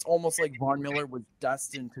tidbits, and it's almost like Von Miller was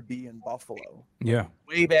destined to be in Buffalo. Yeah.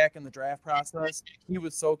 Way back in the draft process, he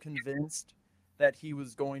was so convinced that he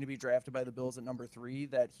was going to be drafted by the Bills at number 3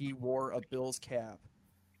 that he wore a Bills cap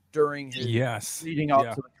during his leading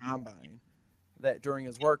up to the combine, that during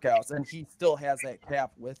his workouts, and he still has that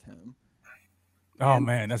cap with him. Oh,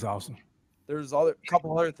 man, that's awesome. There's a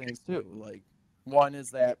couple other things too. Like, one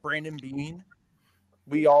is that Brandon Beane,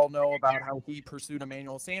 we all know about how he pursued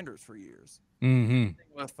Emmanuel Sanders for years.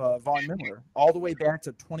 With Von Miller, all the way back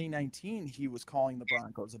to 2019, he was calling the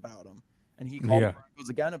Broncos about him, and he called the Broncos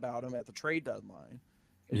again about him at the trade deadline.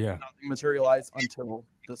 Nothing materialized until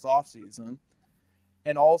this offseason.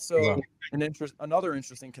 And also, another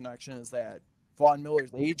interesting connection is that Von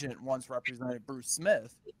Miller's agent once represented Bruce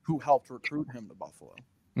Smith, who helped recruit him to Buffalo.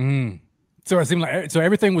 So it seemed like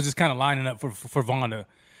everything was just kind of lining up for Von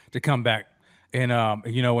to come back. And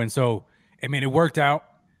you know, and so I mean, it worked out.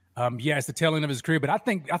 It's the tail end of his career, but I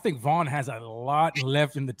think Von has a lot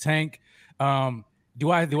left in the tank. Do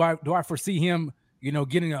I foresee him, you know,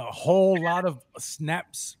 getting a whole lot of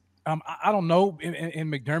snaps? I don't know. In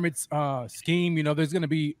McDermott's scheme, you know, there's going to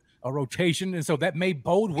be a rotation, and so that may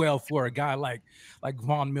bode well for a guy like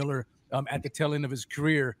Von Miller at the tail end of his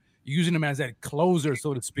career, using him as that closer,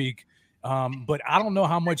 so to speak. But I don't know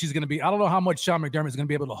how much he's going to be. I don't know how much Sean McDermott is going to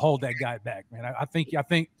be able to hold that guy back, man. I think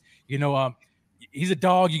you know, he's a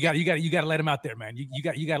dog. You got to let him out there, man. You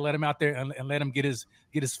got to let him out there and let him get his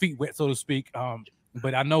feet wet, so to speak.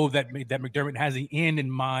 But I know that McDermott has the end in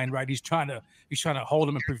mind, right? He's trying to hold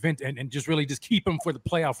him and prevent and just really just keep him for the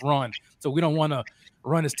playoff run. So we don't want to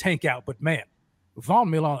run his tank out. But man, Von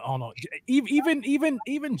Miller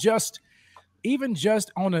even just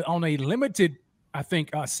on a limited, I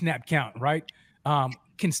think, snap count, right?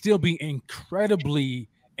 Can still be incredibly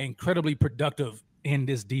productive in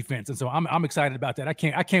this defense. And so I'm excited about that. I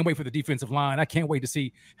can't wait for the defensive line. I can't wait to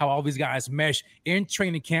see how all these guys mesh in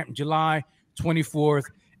training camp in July 24th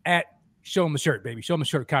at Show 'em the shirt, baby. Show 'em the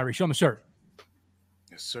shirt, Kyrie. Show 'em the shirt.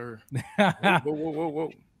 Yes, sir.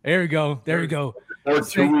 Whoa. There we go. There we go. Or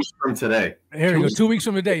 2 weeks from today. There we go. 2 weeks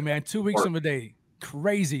from today, man. 2 weeks from today.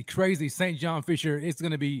 Crazy. St. John Fisher. It's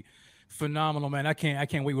going to be phenomenal, man. I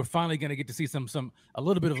can't wait. We're finally going to get to see a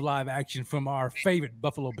little bit of live action from our favorite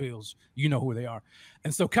Buffalo Bills. You know who they are.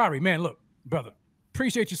 And so, Kyrie, man, look, brother,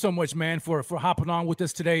 appreciate you so much, man, for hopping on with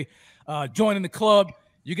us today, joining the club.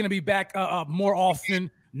 You're going to be back more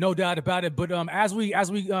often, no doubt about it. But as we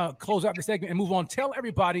close out the segment and move on, tell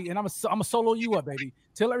everybody, and I'm gonna solo you up, baby.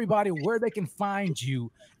 Tell everybody where they can find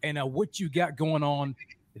you and what you got going on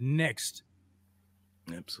next.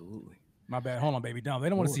 Absolutely. My bad. Hold on, baby. No, they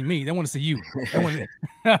don't want to see me. They want to see you.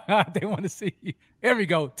 They want to see you. There we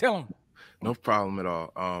go. Tell them. No problem at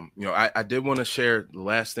all. I did want to share the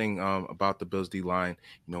last thing about the Bills D line.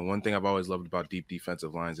 One thing I've always loved about deep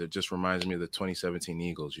defensive lines, it just reminds me of the 2017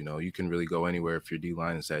 Eagles. You can really go anywhere if your D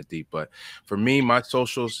line is that deep. But for me, my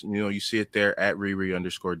socials, you see it there at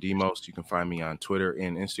Riri_Demos. You can find me on Twitter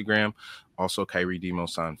and Instagram. Also, Kyrie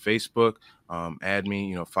Demos on Facebook. Add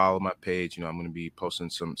me, follow my page. I'm going to be posting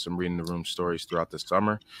some Reading the Room stories throughout the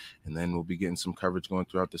summer, and then we'll be getting some coverage going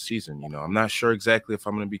throughout the season. I'm not sure exactly if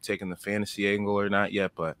I'm going to be taking the fantasy angle or not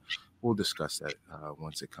yet, but we'll discuss that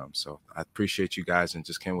once it comes. So I appreciate you guys and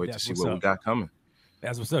just can't wait to see what we got coming.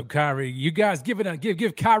 That's what's up, Kyrie. You guys give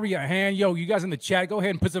Kyrie a hand. Yo, you guys in the chat, go ahead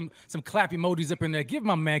and put some clap emojis up in there. Give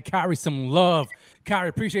my man Kyrie some love. Kyrie,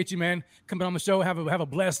 appreciate you, man. Coming on the show. Have a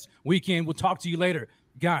blessed weekend. We'll talk to you later.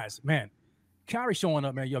 Guys, man, Kyrie showing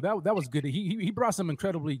up, man. Yo, that was good. He brought some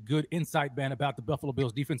incredibly good insight, man, about the Buffalo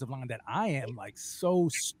Bills defensive line that I am like so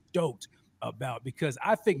stoked about, because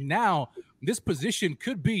I think now this position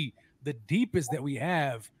could be the deepest that we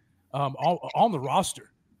have on the roster.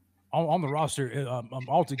 On the roster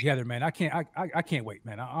altogether, man. I can't wait,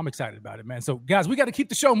 man. I'm excited about it, man. So, guys, we got to keep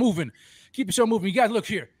the show moving. Keep the show moving. You guys, look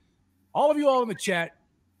here. All of you all in the chat,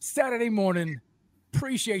 Saturday morning,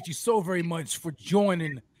 appreciate you so very much for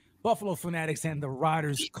joining Buffalo Fanatics and the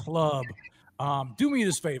Riders Club. Do me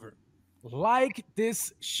this favor. Like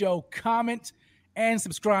this show, comment, and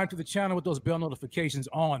subscribe to the channel with those bell notifications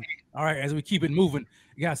on. All right, as we keep it moving.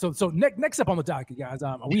 Yeah, so next up on the docket, guys,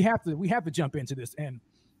 we have to jump into this.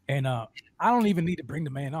 And I don't even need to bring the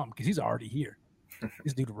man on because he's already here.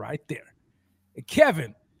 This dude right there. And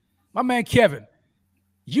Kevin, my man Kevin,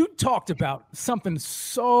 you talked about something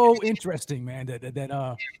so interesting, man,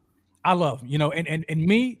 that I love, and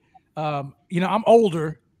me, I'm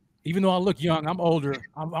older, even though I look young, I'm older.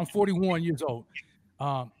 I'm 41 years old.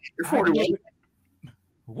 You're 41?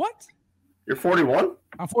 What? You're 41?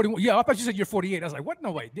 I'm 41. Yeah, I thought you said you're 48. I was like, what?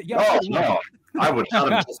 No way. Yeah, no. I would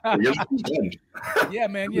not have. Yeah,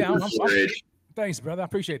 man. Yeah, I'm thanks, brother. I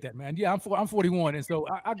appreciate that, man. Yeah, I'm 41, and so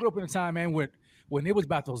I grew up in a time, man, when it was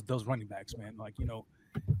about those running backs, man. Like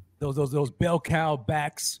those bell cow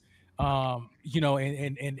backs, and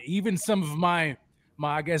even some of my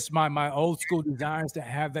I guess my old school desires to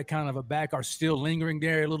have that kind of a back are still lingering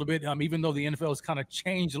there a little bit. Even though the NFL has kind of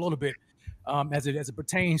changed a little bit. As it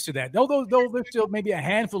pertains to that, though there's still maybe a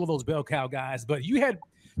handful of those bell cow guys, but you had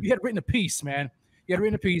written a piece, man. You had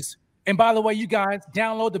written a piece, and by the way, you guys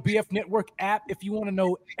download the BF Network app if you want to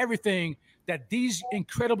know everything that these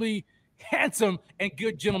incredibly handsome and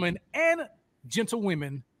good gentlemen and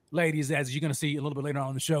gentlewomen, ladies, as you're going to see a little bit later on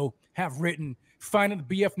in the show, have written. Find it at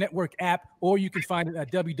the BF Network app, or you can find it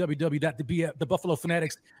at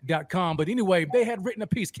www.thebuffalofanatics.com. But anyway, they had written a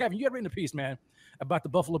piece. Kevin, you had written a piece, man, about the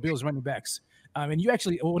Buffalo Bills running backs. And you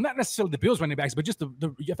actually, well, not necessarily the Bills running backs, but just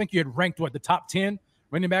I think you had ranked the top 10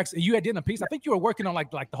 running backs. You had done a piece. I think you were working on like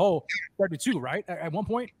the whole 32, right? At one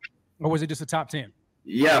point, or was it just the top 10?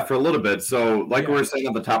 Yeah, for a little bit. So like we were saying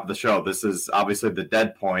at the top of the show, this is obviously the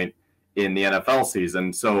dead point in the NFL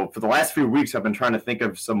season. So for the last few weeks, I've been trying to think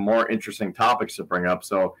of some more interesting topics to bring up.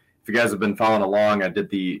 So if you guys have been following along, I did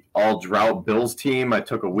the all-drought Bills team. I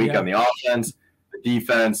took a week on the offense, the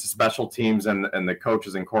defense, the special teams, and the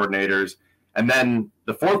coaches and coordinators. And then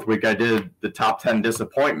the fourth week, I did the top 10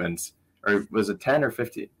 disappointments. Or was it 10 or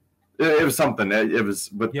 15? It was something. It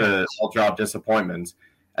was with the all-drop disappointments.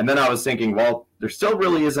 And then I was thinking, well, there still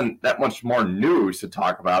really isn't that much more news to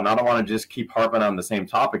talk about, and I don't want to just keep harping on the same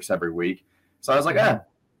topics every week. So I was like,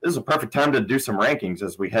 this is a perfect time to do some rankings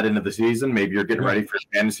as we head into the season. Maybe you're getting ready for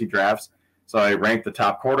fantasy drafts. So I ranked the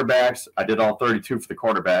top quarterbacks. I did all 32 for the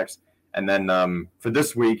quarterbacks. And then for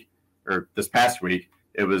this week, or this past week,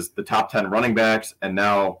 it was the top 10 running backs. And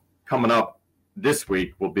now coming up this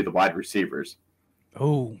week will be the wide receivers.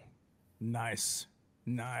 Oh, nice.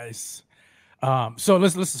 So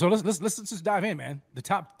let's just dive in, man. The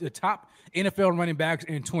top NFL running backs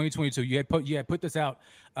in 2022. You had put this out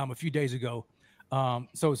a few days ago.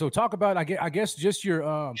 So talk about I guess just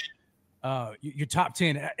your top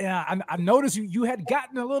 10. I noticed you had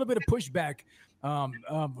gotten a little bit of pushback.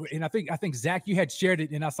 And I think Zach, you had shared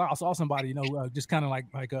it, and I saw somebody, just kind of like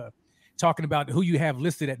talking about who you have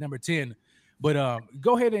listed at number 10. But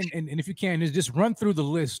go ahead and if you can, just run through the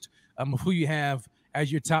list of who you have as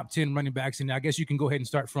your top 10 running backs, and I guess you can go ahead and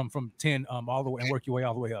start from 10 all the way and work your way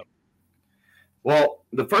all the way up. Well,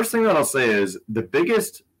 the first thing that I'll say is the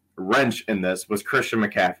biggest wrench in this was Christian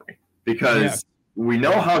McCaffrey, because we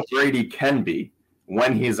know how great he can be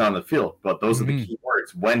when he's on the field, but those are the key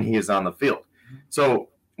words, when he is on the field. So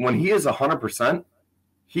when he is 100%,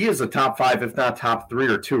 he is a top 5, if not top 3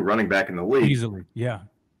 or 2 running back in the league. Easily, yeah.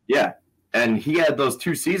 And he had those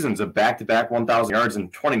 2 seasons of back-to-back 1,000 yards. In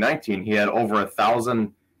 2019, he had over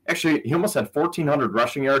 1,000. Actually, he almost had 1,400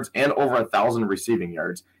 rushing yards and over 1,000 receiving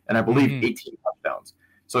yards, and I believe 18 touchdowns.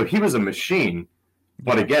 So he was a machine.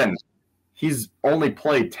 But again, he's only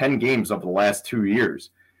played 10 games over the last 2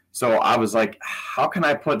 years. So I was like, how can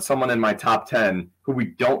I put someone in my top 10 who we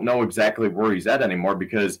don't know exactly where he's at anymore?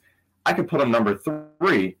 Because I could put him number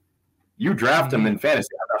 3. You draft him in fantasy.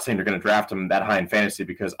 I'm not saying you're going to draft him that high in fantasy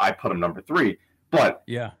because I put him number 3. But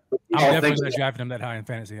I'm definitely not drafting him that high in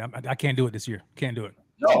fantasy. I can't do it this year. Can't do it.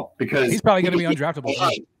 No, because he's probably going to be undraftable.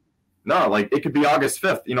 No, like it could be August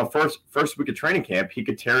 5th. First week of training camp, he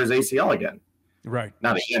could tear his ACL again. Right.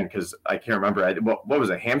 Not again, because I can't remember. What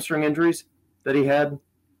was it? Hamstring injuries that he had?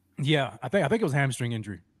 Yeah, I think it was hamstring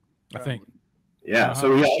injury. I think. Yeah.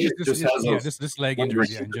 So he just has this leg injury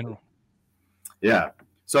in general. Yeah.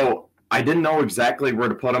 So I didn't know exactly where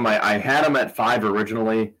to put him. I had him at 5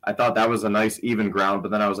 originally. I thought that was a nice even ground,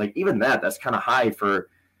 but then I was like, even that's kind of high for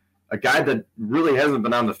a guy that really hasn't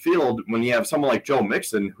been on the field. When you have someone like Joe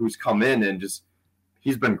Mixon who's come in and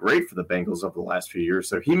he's been great for the Bengals over the last few years.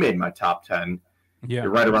 So he made my top 10. Yeah,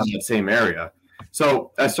 you're right around that same area.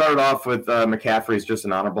 So I started off with McCaffrey as just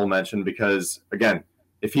an honorable mention because, again,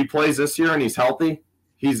 if he plays this year and he's healthy,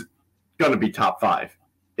 he's going to be top 5.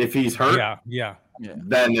 If he's hurt,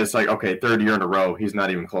 then it's like, okay, 3rd year in a row, he's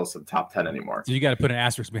not even close to the top 10 anymore. So you got to put an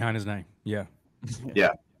asterisk behind his name. Yeah.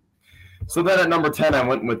 So then at number 10, I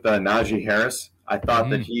went with Najee Harris. I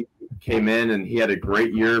thought that he came in and he had a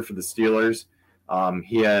great year for the Steelers.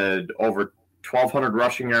 He had over 1,200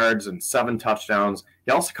 rushing yards and 7 touchdowns.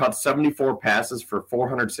 He also caught 74 passes for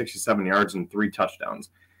 467 yards and 3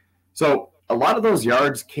 touchdowns. So a lot of those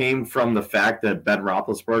yards came from the fact that Ben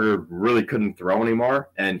Roethlisberger really couldn't throw anymore,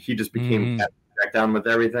 and he just became back down with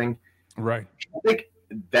everything. Right. I think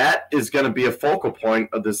that is going to be a focal point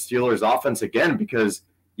of the Steelers' offense again because,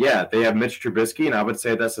 they have Mitch Trubisky, and I would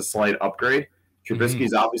say that's a slight upgrade.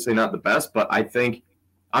 Trubisky's obviously not the best, but I think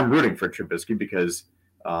I'm rooting for Trubisky because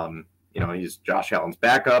he's Josh Allen's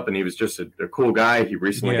backup, and he was just a cool guy. He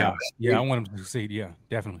recently got I want him to succeed. Yeah,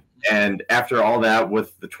 definitely. And after all that,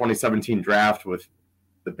 with the 2017 draft, with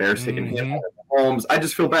the Bears taking him Mahomes, I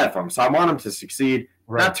just feel bad for him. So I want him to succeed.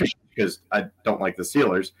 Right. Not too much because I don't like the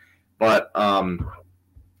Steelers, but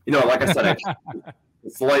like I said, a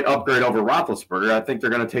slight upgrade over Roethlisberger. I think they're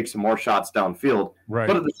going to take some more shots downfield. Right.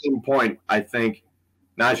 But at the same point, I think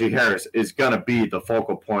Najee Harris is going to be the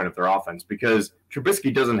focal point of their offense because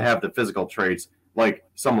Trubisky doesn't have the physical traits like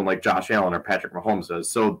someone like Josh Allen or Patrick Mahomes does.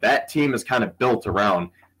 So that team is kind of built around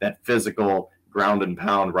that physical ground and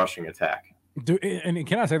pound rushing attack. Dude, and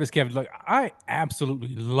can I say this, Kevin? Look, I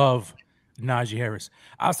absolutely love Najee Harris.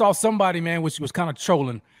 I saw somebody, man, which was kind of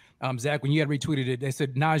trolling, Zach, when you had retweeted it. They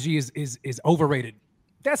said Najee is overrated.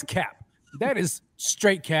 That's cap. That is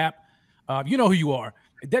straight cap. You know who you are.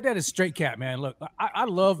 That is straight cap, man. Look, I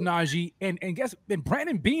love Najee, and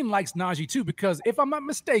Brandon Beane likes Najee too, because if I'm not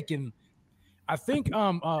mistaken, I think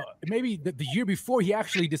maybe the year before he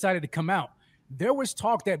actually decided to come out, there was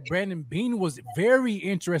talk that Brandon Beane was very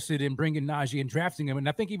interested in bringing Najee and drafting him, and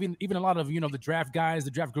I think even a lot of the draft guys,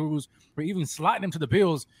 the draft gurus, were even slotting him to the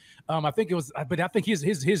Bills. I think it was, but I think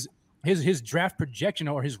his his draft projection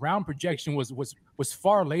or his round projection was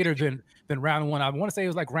far later than round one. I want to say it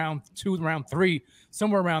was like round 2, round 3,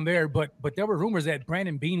 somewhere around there. But there were rumors that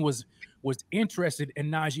Brandon Beane was interested in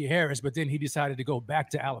Najee Harris, but then he decided to go back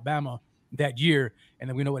to Alabama that year, and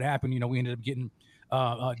then we know what happened. We ended up getting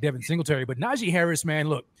Devin Singletary. But Najee Harris, man,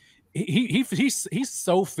 look, he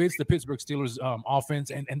so fits the Pittsburgh Steelers offense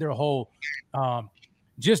and their whole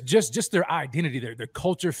just their identity, their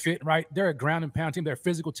culture fit, right? They're a ground and pound team, they're a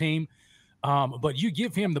physical team. But you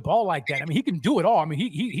give him the ball like that, I mean, he can do it all. I mean,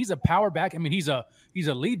 he's a power back. I mean, he's a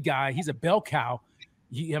lead guy. He's a bell cow.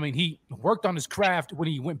 He worked on his craft when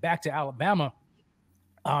he went back to Alabama.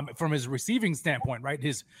 From his receiving standpoint, right?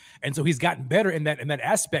 And so he's gotten better in that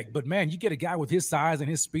aspect. But man, you get a guy with his size and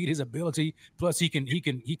his speed, his ability, plus he can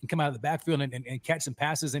come out of the backfield and catch some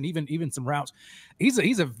passes and even some routes.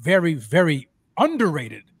 He's a very, very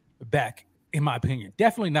underrated back, in my opinion.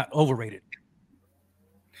 Definitely not overrated.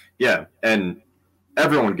 Yeah, and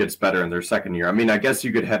everyone gets better in their second year. I mean, I guess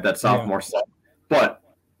you could have that sophomore slump, but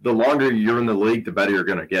the longer you're in the league, the better you're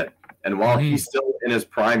going to get. And while he's still in his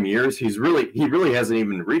prime years, he really hasn't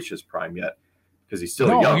even reached his prime yet because he's still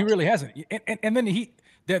young. No, he really hasn't. And then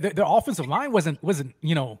the offensive line wasn't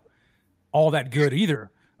all that good either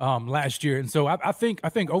last year. And so I think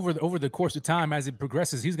over the course of time, as it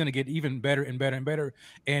progresses, he's going to get even better and better and better.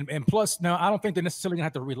 And plus, now I don't think they're necessarily going to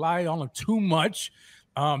have to rely on him too much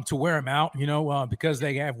to wear him out, because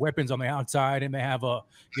they have weapons on the outside and they have a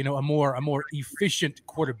more efficient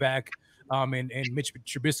quarterback. And Mitch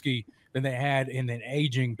Trubisky than they had in an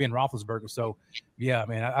aging Ben Roethlisberger. So, yeah,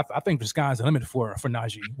 man, I think the sky's the limit for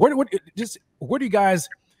Najee. Where do you guys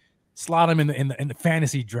slot him in the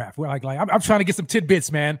fantasy draft? I'm trying to get some tidbits,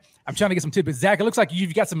 man. I'm trying to get some tidbits. Zach, it looks like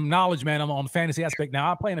you've got some knowledge, man, on the fantasy aspect. Now,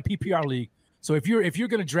 I play in a PPR league, so if you're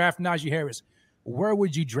going to draft Najee Harris, where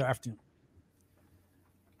would you draft him?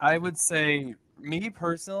 I would say, me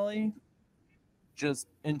personally, just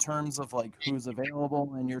in terms of like who's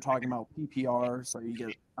available, and you're talking about PPR, so you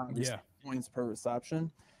get points per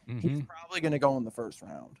reception. He's probably going to go in the first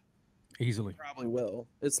round. Easily. He probably will,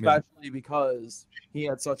 especially because he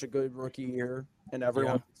had such a good rookie year and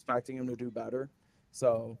everyone's expecting him to do better.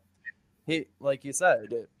 So he, like you said,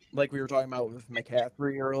 like we were talking about with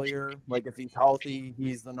McCaffrey earlier, like if he's healthy,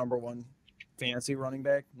 he's the number one fantasy running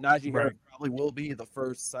back. Najee Harris probably will be the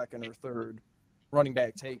first, second, or third running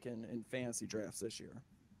back taken in fantasy drafts this year.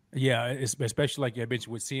 Yeah, especially like you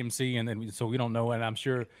mentioned with CMC, and then so we don't know, and I'm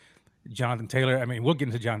sure Jonathan Taylor. I mean, we'll get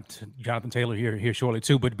into Jonathan Taylor here shortly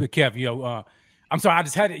too. But Kev, I'm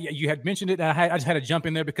sorry, you had mentioned it. I just had to jump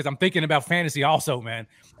in there because I'm thinking about fantasy also, man.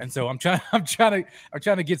 And so I'm trying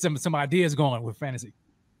to get some ideas going with fantasy.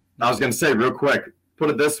 I was going to say real quick, put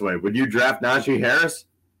it this way: would you draft Najee Harris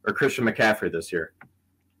or Christian McCaffrey this year?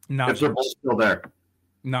 Najee. If they're both still there.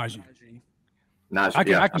 Najee.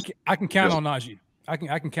 Najee. I can count on Najee. I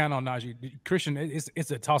can count on Najee. Christian,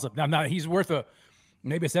 it's a toss up. Now he's worth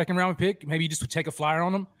maybe a second round pick. Maybe you just take a flyer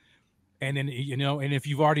on him, and then and if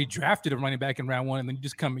you've already drafted a running back in round one, and then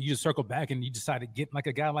you just circle back and you decide to get like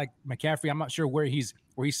a guy like McCaffrey. I'm not sure where he's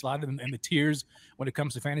slotted in the tiers when it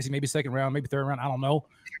comes to fantasy. Maybe second round, maybe third round. I don't know.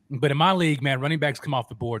 But in my league, man, running backs come off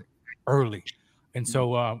the board early, and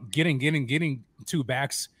so getting two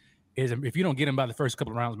backs is, if you don't get him by the first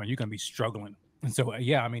couple of rounds, man, you're gonna be struggling. And so,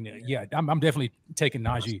 I'm definitely taking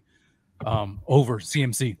Najee over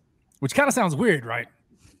CMC, which kind of sounds weird, right?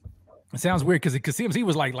 It sounds weird because CMC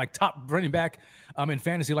was like top running back in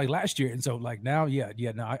fantasy like last year, and so like now,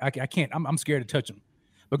 no, I can't. I'm scared to touch him.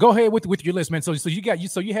 But go ahead with your list, man. So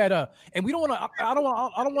you had and we don't want to. I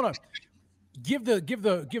don't want to give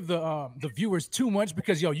the viewers too much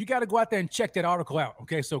because you got to go out there and check that article out.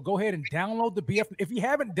 Okay, so go ahead and download the BF. If you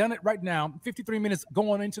haven't done it right now, 53 minutes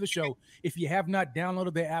going into the show. If you have not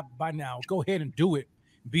downloaded the app by now, go ahead and do it.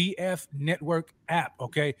 BF Network app,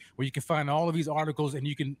 okay, where you can find all of these articles, and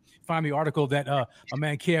you can find the article that my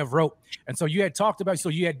man Kev wrote. And so you had talked about, so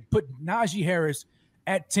you had put Najee Harris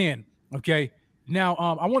at 10. Okay, now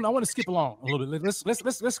I want to skip along a little bit.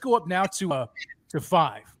 Let's go up now to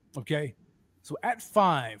 5. Okay. So at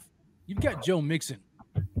 5, you've got Joe Mixon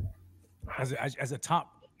as a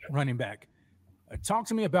top running back. Talk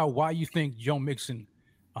to me about why you think Joe Mixon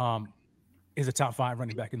is a top 5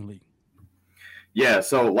 running back in the league. Yeah,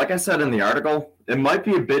 so like I said in the article, it might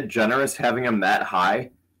be a bit generous having him that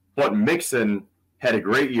high, but Mixon had a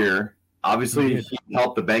great year. Obviously, he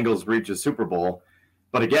helped the Bengals reach a Super Bowl.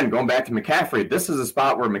 But again, going back to McCaffrey, this is a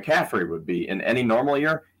spot where McCaffrey would be in any normal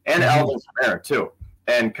year, and Alvin Kamara too.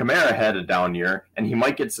 And Kamara had a down year, and he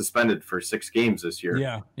might get suspended for 6 games this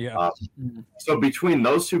year. Yeah. So between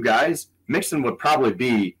those two guys, Mixon would probably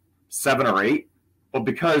be 7 or 8. But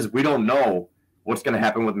because we don't know what's going to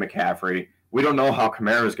happen with McCaffrey, we don't know how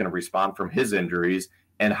Kamara is going to respond from his injuries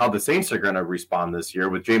and how the Saints are going to respond this year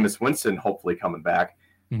with Jameis Winston hopefully coming back.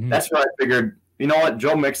 Mm-hmm. That's why I figured, you know what,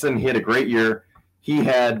 Joe Mixon, he had a great year. He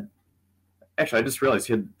had – actually, I just realized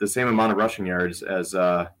he had the same amount of rushing yards as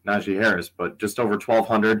Najee Harris, but just over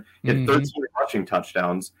 1,200. He had 13 rushing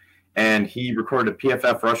touchdowns, and he recorded a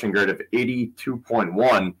PFF rushing grade of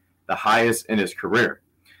 82.1, the highest in his career.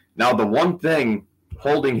 Now, the one thing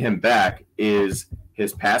holding him back is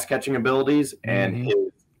his pass-catching abilities and his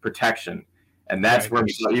protection. And that's where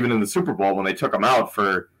we saw, even in the Super Bowl, when they took him out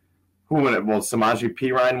for who went it? Well, Samaje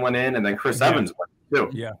Perine went in, and then Chris Evans went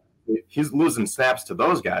too. Yeah. He's losing snaps to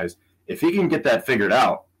those guys. If he can get that figured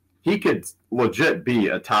out, he could legit be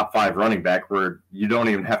a top 5 running back where you don't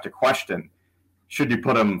even have to question, should you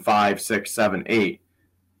put him 5, 6, 7, 8?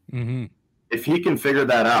 Mm-hmm. If he can figure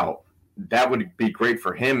that out, that would be great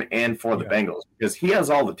for him and for the Bengals, because he has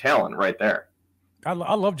all the talent right there. I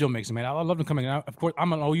love Joe Mixon, man. I love him coming out. Of course,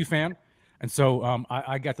 I'm an OU fan. And so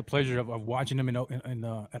I got the pleasure of watching him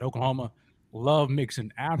at Oklahoma. Love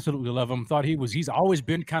Mixon, absolutely love him. Thought he's always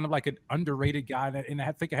been kind of like an underrated guy, and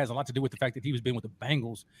I think it has a lot to do with the fact that he was been with the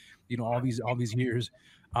Bengals, all these years.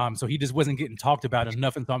 So he just wasn't getting talked about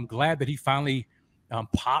enough, and so I'm glad that he finally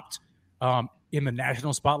popped in the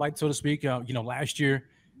national spotlight, so to speak. Last year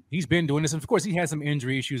he's been doing this, and of course he has some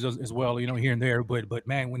injury issues as well, here and there. But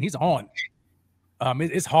man, when he's on,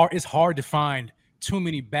 it's hard to find too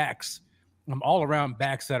many backs. All around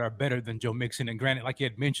backs that are better than Joe Mixon. And granted, like you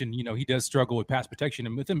had mentioned, he does struggle with pass protection.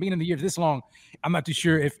 And with him being in the year this long, I'm not too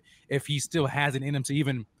sure if he still has it in him to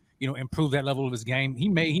even, improve that level of his game. He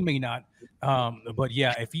may not. But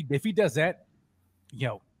yeah, if he does that,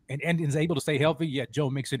 and is able to stay healthy, yeah, Joe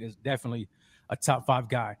Mixon is definitely a top 5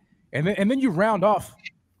 guy. And then you round off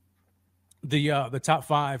the top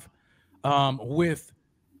 5 with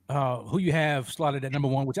who you have slotted at number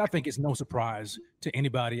 1, which I think is no surprise to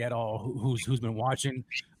anybody at all who's been watching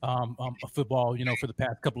football, for the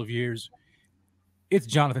past couple of years. It's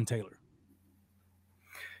Jonathan Taylor.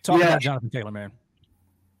 Talk about Jonathan Taylor, man.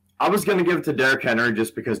 I was going to give it to Derrick Henry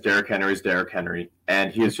just because Derrick Henry is Derrick Henry,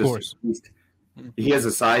 and he is he has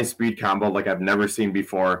a size-speed combo like I've never seen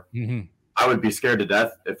before. Mm-hmm. I would be scared to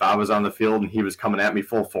death if I was on the field and he was coming at me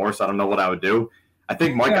full force. I don't know what I would do. I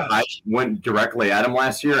think Micah Hyde went directly at him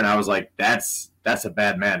last year, and I was like, "That's a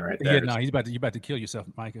bad man right there." Yeah, no, you're about to kill yourself,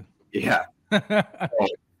 Micah. Yeah.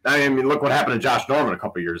 I mean, look what happened to Josh Norman a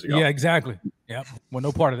couple years ago. Yeah, exactly. Yeah, well,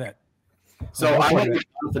 no part of that. So I went with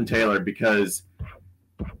Jonathan Taylor because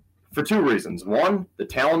for 2 reasons. One, the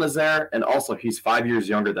talent is there, and also he's 5 years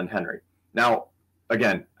younger than Henry. Now,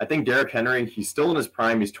 again, I think Derrick Henry, he's still in his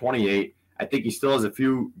prime. He's 28. I think he still has a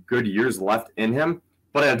few good years left in him,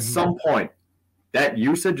 but at some point, that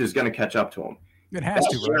usage is going to catch up to him. It has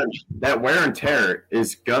to, right? That wear and tear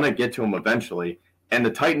is going to get to him eventually, and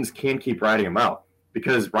the Titans can't keep riding him out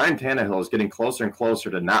because Ryan Tannehill is getting closer and closer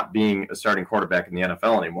to not being a starting quarterback in the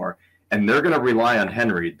NFL anymore, and they're going to rely on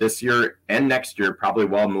Henry this year and next year, probably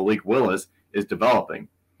while Malik Willis is developing.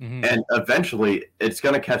 Mm-hmm. And eventually, it's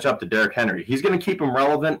going to catch up to Derrick Henry. He's going to keep him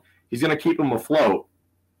relevant. He's going to keep him afloat.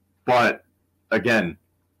 But, again,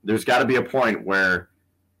 there's got to be a point where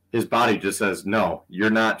his body just says, no, you're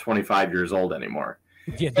not 25 years old anymore.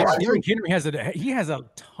 Yeah, Derrick Henry has a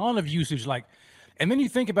ton of usage. And then you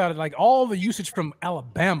think about it, like all the usage from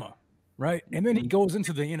Alabama, right? And then he goes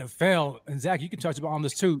into the NFL. And, Zach, you can touch on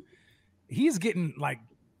this too. He's getting,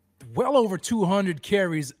 well over 200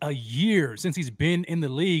 carries a year since he's been in the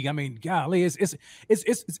league. I mean, golly,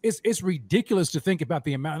 it's ridiculous to think about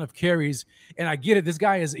the amount of carries. And I get it. This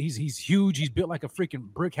guy he's huge. He's built like a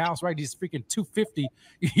freaking brick house, right? He's freaking 250,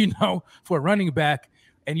 for a running back.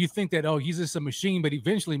 And you think that, he's just a machine, but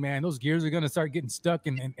eventually, man, those gears are going to start getting stuck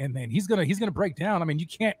and then he's going to break down. I mean,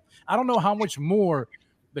 I don't know how much more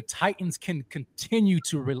the Titans can continue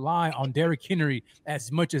to rely on Derrick Henry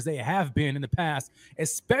as much as they have been in the past,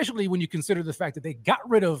 especially when you consider the fact that they got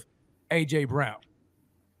rid of A.J. Brown.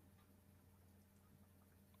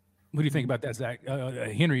 What do you think about that, Zach?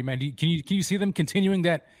 Henry, man, can you see them continuing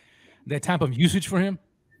that type of usage for him?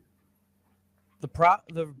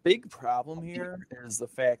 The big problem here is the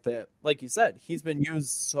fact that, like you said, he's been used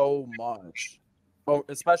so much,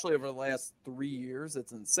 especially over the last 3 years.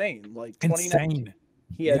 It's insane. Insane.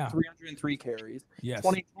 He had 303 carries. Yes.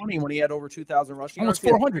 2020, when he had over 2,000 rushing yards,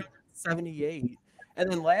 almost 400. 78.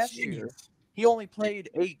 And then last year, he only played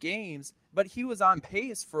 8 games, but he was on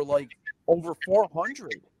pace for over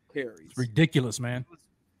 400 carries. It's ridiculous, man.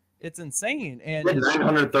 It's insane. And he had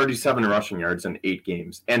 937 rushing yards in 8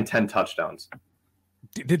 games and 10 touchdowns.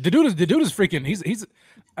 The dude is freaking. He's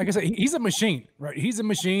like I said, he's a machine, right? He's a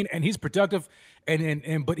machine, and he's productive.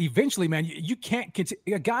 And but eventually, man, you can't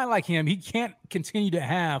a guy like him. He can't continue to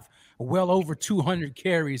have well over 200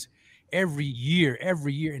 carries every year,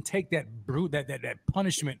 and take that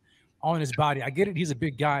punishment on his body. I get it; he's a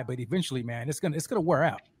big guy, but eventually, man, it's gonna wear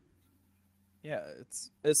out. Yeah, it's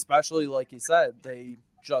especially like you said, they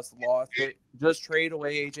just trade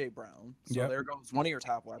away AJ Brown, so there goes one of your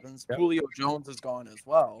top weapons. Julio Jones is gone as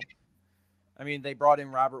well. I mean, they brought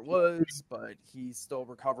in Robert Woods, but he's still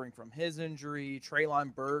recovering from his injury.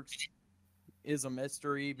 Treylon Burks is a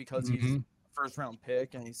mystery because he's a first-round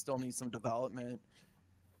pick and he still needs some development.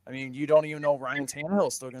 I mean, you don't even know Ryan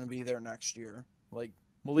Tannehill's still going to be there next year. Like,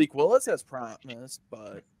 Malik Willis has promised,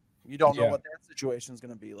 but you don't know what that situation is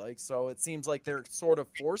going to be like. So it seems like they're sort of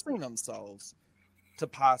forcing themselves to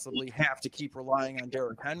possibly have to keep relying on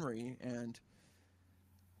Derrick Henry, and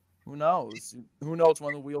who knows? Who knows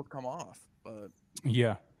when the wheels come off? But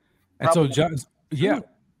and so John,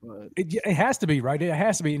 it has to be right. It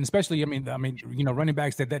has to be, and especially, I mean, running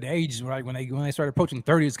backs at that age, right, when they started approaching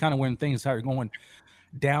 30, is kind of when things started going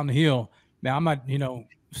downhill. Now, I'm not,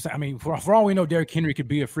 I mean, for all we know, Derrick Henry could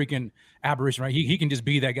be a freaking aberration, right? He can just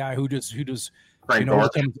be that guy who just he can just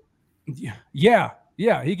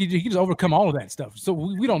overcome all of that stuff. So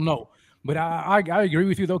we don't know, but I agree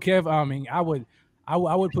with you though, Kev. I mean, I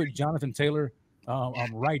would put Jonathan Taylor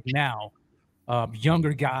right now.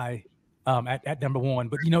 Younger guy at number one,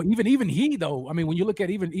 but even he though. I mean, when you look at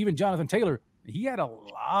even Jonathan Taylor, he had a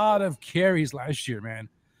lot of carries last year, man.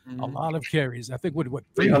 A lot of carries. I think what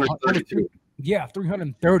 332. Yeah,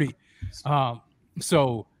 330.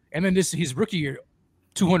 So and then his rookie year,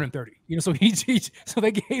 230. So so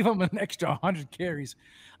they gave him an extra 100 carries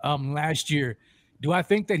last year. Do I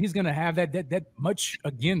think that he's going to have that much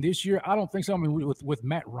again this year? I don't think so. I mean, with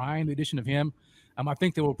Matt Ryan, the addition of him. I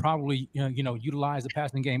think they will probably, utilize the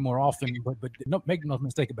passing game more often, but make no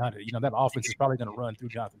mistake about it. That offense is probably going to run through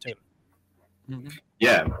Jonathan Taylor.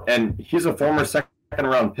 Yeah, and he's a former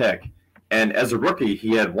second-round pick. And as a rookie,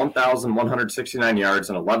 he had 1,169 yards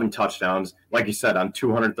and 11 touchdowns, like you said, on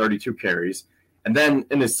 232 carries. And then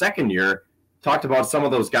in his second year, talked about some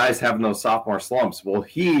of those guys having those sophomore slumps. Well,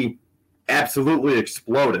 he absolutely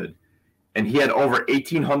exploded, and he had over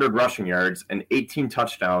 1,800 rushing yards and 18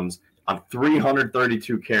 touchdowns on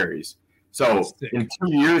 332 carries. So in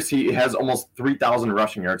 2 years, he has almost 3,000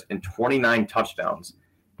 rushing yards and 29 touchdowns.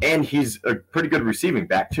 And he's a pretty good receiving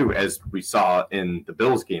back, too, as we saw in the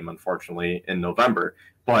Bills game, unfortunately, in November.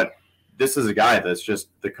 But this is a guy that's just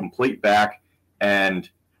the complete back. And,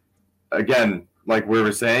 again, like we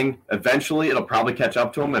were saying, eventually it'll probably catch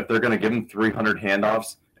up to him if they're going to give him 300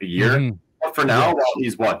 handoffs a year. Mm-hmm. But for now, while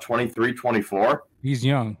he's, 23, 24? He's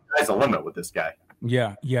young. There's a limit with this guy.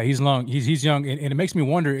 Yeah, he's long. He's young, and it makes me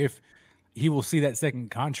wonder if he will see that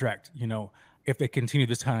second contract. If they continue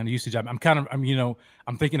this kind of usage. I'm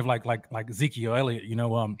thinking of like Ezekiel Elliott.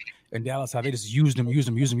 In Dallas, how they just used him.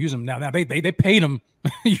 Now they paid him.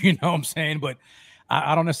 You know what I'm saying? But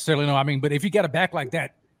I don't necessarily know. I mean, but if you got a back like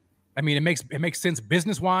that, I mean, it makes sense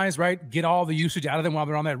business wise, right? Get all the usage out of them while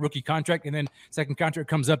they're on that rookie contract, and then second contract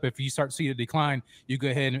comes up. If you start seeing a decline, you go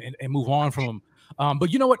ahead and move on from them.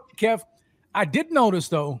 But you know what, Kev? I did notice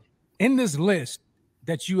though in this list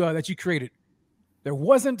that you created, there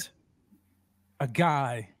wasn't a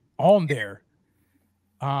guy on there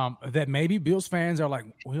that maybe Bills fans are like,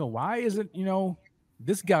 well, why isn't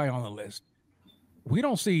this guy on the list? We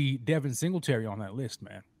don't see Devin Singletary on that list,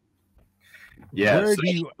 man. Yeah.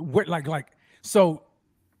 So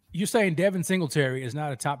you're saying Devin Singletary is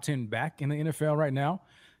not a top 10 back in the NFL right now?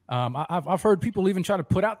 I've heard people even try to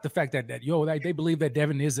put out the fact that they believe that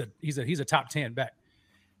Devin he's a top 10 back.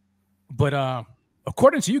 But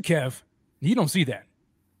according to you, Kev, you don't see that.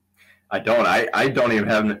 I don't. I don't even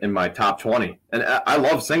have him in my top 20. And I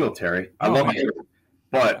love Singletary. I love him.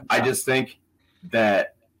 But I just think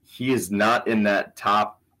that he is not in that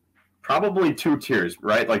top probably 2 tiers,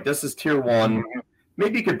 right? Like this is tier 1.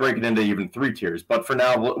 Maybe you could break it into even 3 tiers. But for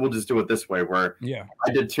now, we'll just do it this way where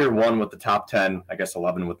I did tier 1 with the top 10, I guess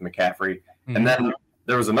 11 with McCaffrey. Mm-hmm. And then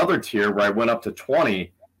there was another tier where I went up to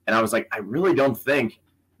 20. And I was like, I really don't think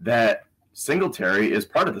that Singletary is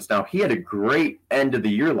part of this. Now, he had a great end of the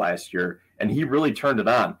year last year, and he really turned it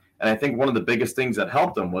on. And I think one of the biggest things that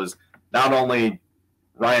helped him was not only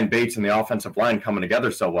Ryan Bates and the offensive line coming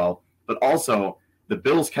together so well, but also the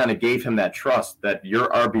Bills kind of gave him that trust that you're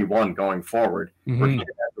RB1 going forward. Where he didn't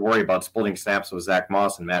have to worry about splitting snaps with Zach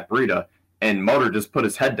Moss and Matt Breida. And Motor just put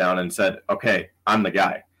his head down and said, okay, I'm the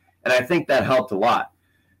guy. And I think that helped a lot.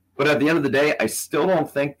 But at the end of the day, I still don't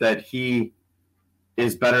think that he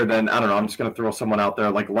is better than, I don't know, I'm just going to throw someone out there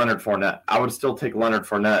like Leonard Fournette. I would still take Leonard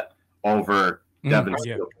Fournette over Devin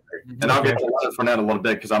Singletary. And I'll get to Leonard Fournette a little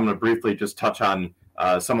bit because I'm going to briefly just touch on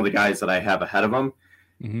some of the guys that I have ahead of him.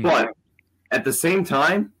 But at the same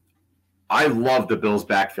time, I love the Bills'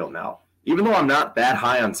 backfield now. Even though I'm not that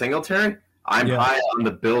high on Singletary, I'm high on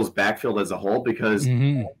the Bills' backfield as a whole because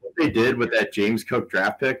what they did with that James Cook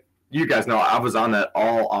draft pick, you guys know I was on that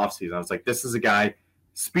all offseason. I was like, this is a guy,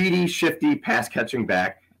 speedy, shifty, pass-catching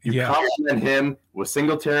back. You complement him with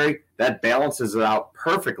Singletary, that balances it out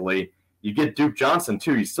perfectly. You get Duke Johnson,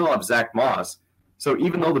 too. You still have Zach Moss. So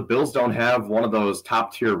even though the Bills don't have one of those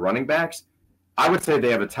top-tier running backs, I would say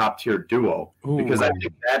they have a top-tier duo because I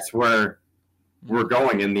think that's where we're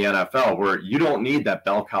going in the NFL, where you don't need that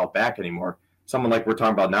bell cow back anymore. Someone like we're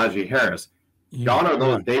talking about Najee Harris. Gone are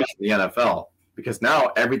those days in the NFL because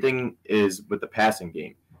now everything is with the passing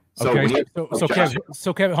game. So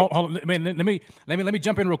Kevin, hold on. Let me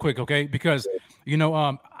jump in real quick, okay? Because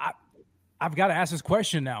I've got to ask this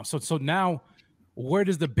question now. So now, where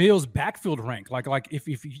does the Bills' backfield rank? Like if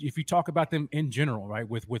you talk about them in general, right?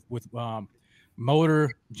 With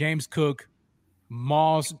Motor, James Cook,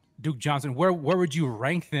 Moss, Duke Johnson, where would you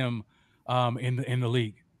rank them in the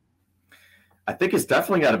league? I think it's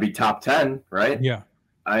definitely got to be top 10, right? Yeah.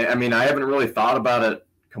 I mean, I haven't really thought about it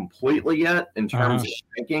completely yet in terms of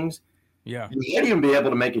rankings. Yeah. You might even be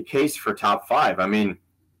able to make a case for top 5. I mean,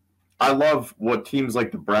 I love what teams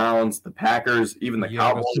like the Browns, the Packers, even the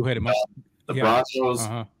Cowboys, the Broncos.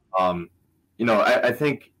 I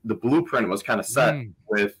think the blueprint was kind of set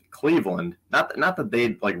with Cleveland. Not that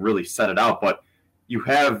they like really set it out, but you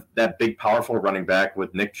have that big, powerful running back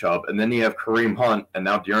with Nick Chubb, and then you have Kareem Hunt and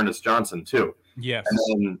now Dearness Johnson too. Yes. And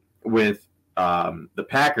then with the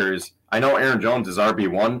Packers, I know Aaron Jones is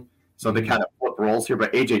RB1, so they kind of flip roles here,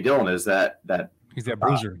 but A.J. Dillon is that he's that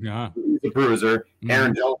bruiser. He's a bruiser.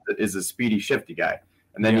 Aaron Jones is a speedy, shifty guy.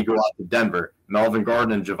 And then you go out to Denver, Melvin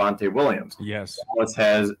Gordon and Javonte Williams. Yes. Dallas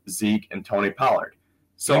has Zeke and Tony Pollard.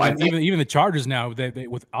 So even the Chargers now, they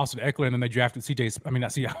with Austin Eckler, and then they drafted C.J.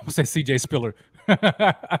 Spiller. Yeah.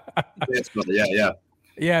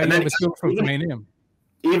 And then Spiller from A&M.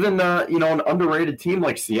 Even an underrated team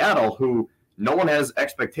like Seattle, who no one has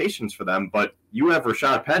expectations for them, but you have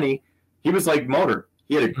Rashad Penny. He was like Motor.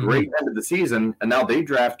 He had a great end of the season, and now they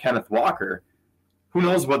draft Kenneth Walker. Who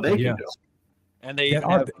knows what they can do? And they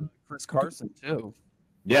have Chris Carson too.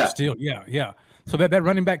 Yeah, still, yeah. So that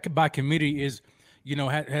running back by committee is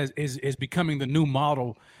becoming the new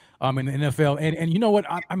model in the NFL. And you know what?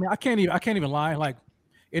 I mean, I can't even lie. Like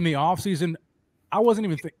in the offseason, I wasn't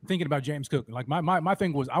even thinking about James Cook. Like my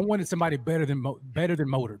thing was I wanted somebody better than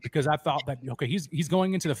Motor because I thought that he's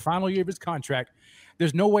going into the final year of his contract.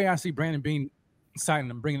 There's no way I see Brandon Beane signing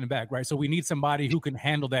him, bringing him back, right? So we need somebody who can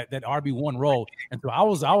handle that RB1 role. And so I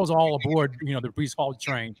was all aboard, the Breece Hall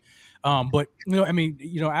train. But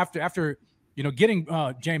after getting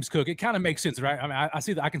James Cook, it kind of makes sense, right? I mean,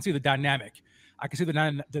 I can see the dynamic. I can see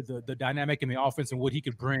the dynamic in the offense and what he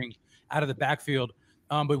could bring out of the backfield.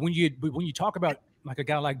 But when you talk about like a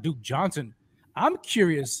guy like Duke Johnson, I'm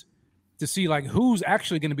curious to see like who's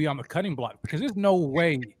actually going to be on the cutting block because there's no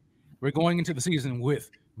way we're going into the season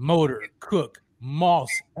with Motor, Cook, Moss,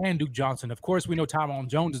 and Duke Johnson. Of course, we know Tyrone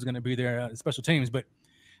Jones is going to be there, special teams. But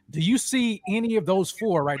do you see any of those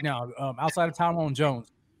four right now, outside of Tyrone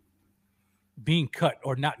Jones, being cut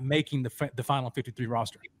or not making the final 53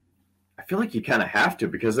 roster? I feel like you kind of have to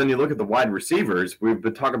because then you look at the wide receivers. We've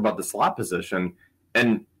been talking about the slot position,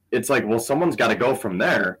 and it's like, well, someone's got to go from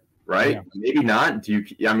there, right? Yeah. Maybe not.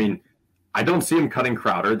 I mean, I don't see him cutting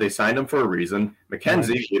Crowder. They signed him for a reason.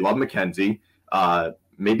 McKenzie, we love McKenzie.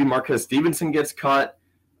 Maybe Marquez Stevenson gets cut.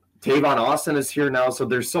 Tavon Austin is here now. So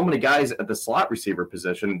there's so many guys at the slot receiver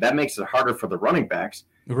position. That makes it harder for the running backs.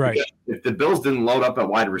 Right. If the Bills didn't load up at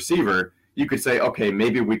wide receiver, you could say, okay,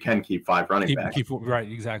 maybe we can keep 5 running backs.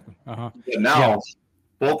 Right, exactly. Now,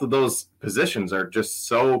 both of those positions are just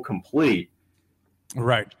so complete.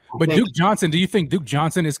 Right. But Duke Johnson, do you think Duke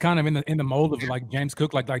Johnson is kind of in the mold of like James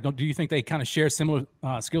Cook? Like, do you think they kind of share similar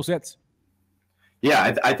skill sets?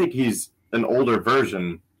 Yeah, I think he's an older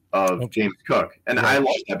version of James Cook. And I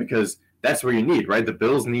like that because that's what you need, right? The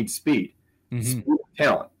Bills need speed, speed and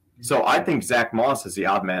talent. So I think Zach Moss is the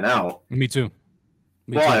odd man out. Me too.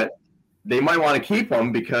 But they might want to keep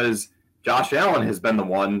him because Josh Allen has been the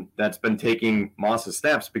one that's been taking Moss's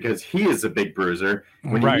snaps because he is a big bruiser.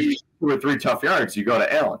 When you need 2 or 3 tough yards, you go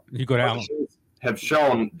to Allen. Have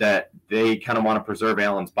shown that they kind of want to preserve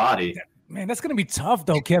Allen's body. Man, that's going to be tough,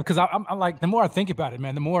 though, Kev, because I'm like, the more I think about it,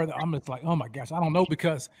 man, the more I'm just like, oh, my gosh, I don't know,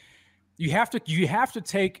 because you have to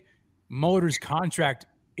take Motor's contract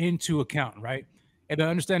into account, right? and the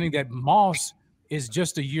understanding that Moss is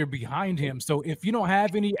just a year behind him. So if you don't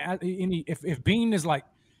have any, if Bean is like,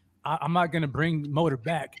 I'm not going to bring Motor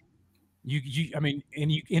back, you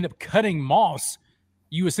end up cutting Moss,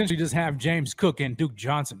 you essentially just have James Cook and Duke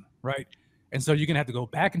Johnson, right? And so you're going to have to go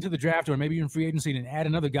back into the draft or maybe in free agency and add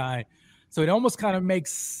another guy. So it almost kind of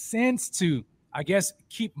makes sense to, I guess,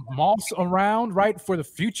 keep Moss around, right, for the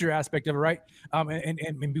future aspect of it, right,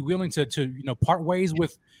 and be willing to part ways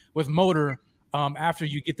with Motor after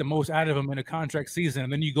you get the most out of him in a contract season,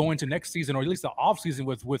 and then you go into next season or at least the off season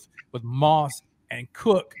with Moss and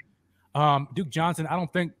Cook. Duke Johnson, I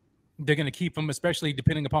don't think they're going to keep him, especially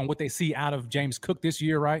depending upon what they see out of James Cook this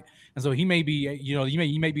year, right? And so he may be,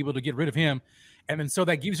 you may be able to get rid of him, and then so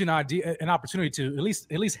that gives you an opportunity to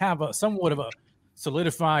at least have a somewhat of a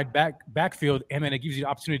solidified backfield, and then it gives you the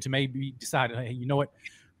opportunity to maybe decide, hey, you know what,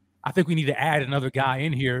 I think we need to add another guy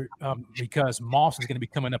in here because Moss is going to be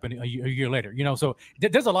coming up in a year later. So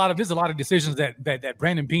there's a lot of decisions that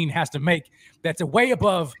Brandon Beane has to make that's way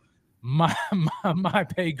above my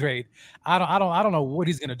pay grade. I don't know what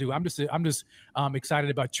he's going to do. I'm just excited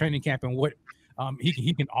about training camp and what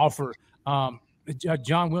he can offer.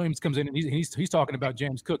 John Williams comes in and he's talking about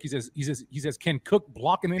James Cook. He says, can Cook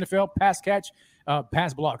block in the NFL? Pass catch,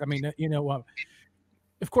 pass block. I mean,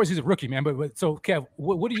 of course he's a rookie, man. But so Kev,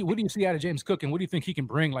 what do you see out of James Cook, and what do you think he can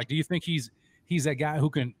bring? Like, do you think he's that guy who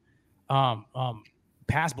can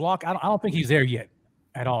pass block? I don't think he's there yet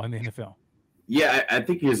at all in the NFL. Yeah, I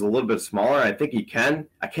think he's a little bit smaller. I think he can.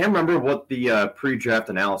 I can't remember what the pre-draft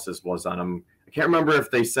analysis was on him. I can't remember if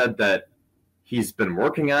they said that he's been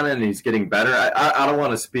working on it and he's getting better. I don't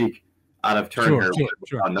want to speak out of turn here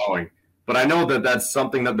without knowing. But I know that that's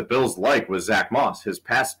something that the Bills like was Zach Moss, his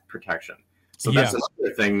pass protection. So that's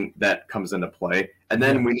another thing that comes into play. And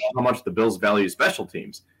then we know how much the Bills value special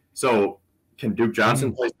teams. So can Duke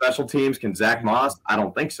Johnson play special teams? Can Zach Moss? I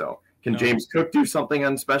don't think so. Can James Cook do something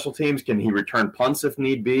on special teams? Can he return punts if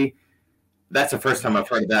need be? That's the first time I've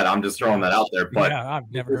heard that. I'm just throwing that out there. But yeah,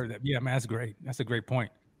 I've never heard that. Yeah, man, that's great. That's a great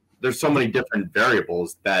point. There's so many different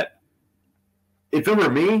variables that if it were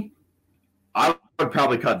me, I would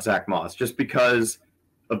probably cut Zach Moss just because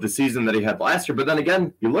of the season that he had last year. But then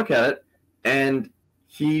again, you look at it, and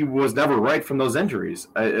he was never right from those injuries.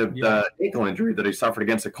 The ankle injury that he suffered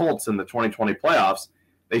against the Colts in the 2020 playoffs,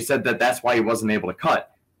 they said that that's why he wasn't able to cut.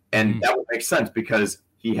 And that would make sense because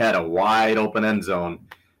he had a wide open end zone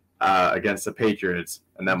against the Patriots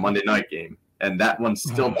in that Monday night game. And that one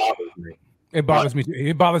still bothers me. It bothers me too.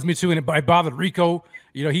 It bothers me too. And it bothered Rico.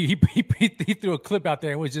 He threw a clip out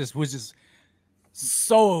there and was just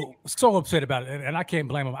so upset about it. And I can't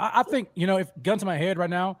blame him. I think, if gun to my head right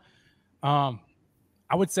now, I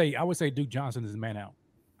would say Duke Johnson is the man out.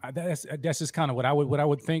 That's just kind of what I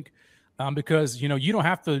would think. Because you don't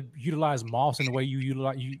have to utilize Moss in the way you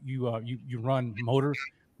utilize you run Motor.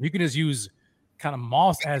 You can just use kind of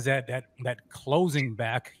Moss as that closing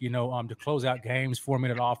back, to close out games,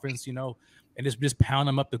 4-minute offense, and just pound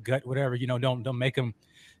them up the gut, whatever. Don't make them,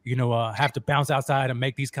 have to bounce outside and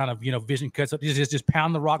make these kind of vision cuts. Just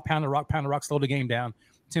pound the rock, slow the game down,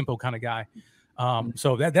 tempo kind of guy.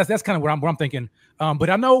 So that's kind of what I'm thinking.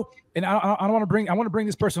 But I know, and I want to bring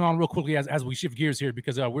this person on real quickly as we shift gears here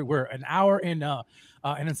because we're an hour and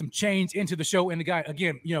then some change into the show. And the guy,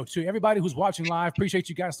 again, to everybody who's watching live, appreciate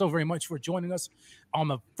you guys so very much for joining us on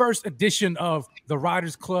the first edition of the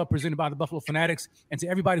Riders Club presented by the Buffalo Fanatics. And to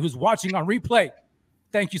everybody who's watching on replay,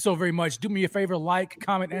 thank you so very much. Do me a favor, like,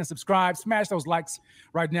 comment, and subscribe. Smash those likes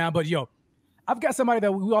right now. But I've got somebody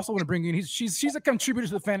that we also want to bring in. She's a contributor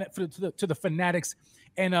to the Fanatics,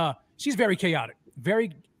 and she's very chaotic,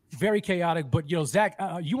 very, very chaotic. But Zach,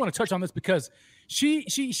 you want to touch on this because she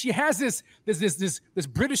has this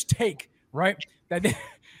British take, right? That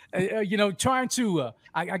trying to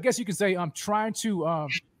I guess you can say trying to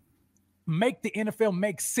make the NFL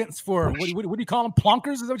make sense for what do you call them?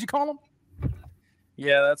 Plonkers? Is that what you call them?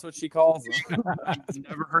 Yeah, that's what she calls them. I've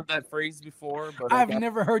never heard that phrase before, but I've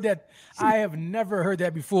never heard that. I have never heard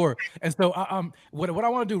that before. And so, what I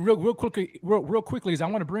want to do real quickly is I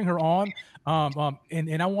want to bring her on,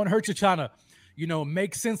 and I want her to try to,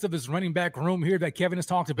 make sense of this running back room here that Kevin has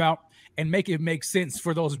talked about, and make it make sense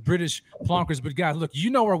for those British plonkers. But guys, look, you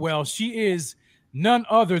know her well. She is none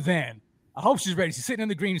other than. I hope she's ready. She's sitting in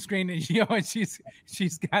the green screen, and and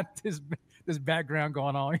she's got this background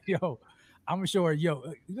going on. I'm gonna show her.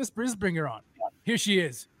 Let's bring her on. Here she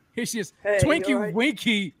is. Hey, Twinkie right?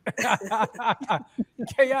 Winky.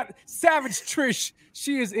 Chaotic Savage Trish.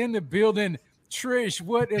 She is in the building. Trish,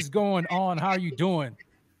 what is going on? How are you doing?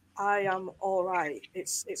 I am all right.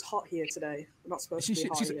 It's hot here today. We're not supposed to be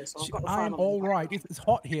hot here, so I've got the fan I'm on. all right. It's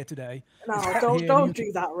hot here today. No, don't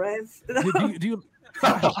do that, Rev. Do you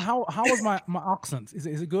how is my accent? Is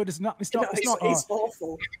it good? It's not. It's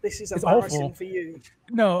awful. This is embarrassing for you.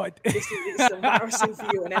 No, it's embarrassing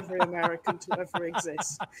for you and every American to ever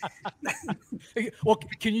exist. Well,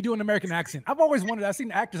 can you do an American accent? I've always wondered. I've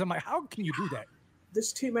seen actors. I'm like, how can you do that?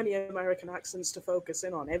 There's too many American accents to focus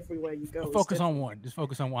in on everywhere you go. Focus on one. Just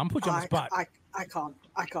focus on one. I'm putting you on the spot. I can't.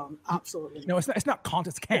 Absolutely. No, it's not can't.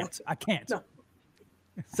 It's can't. I can't. No.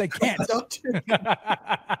 Say can't.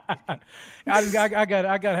 I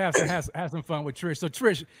got to have some fun with Trish. So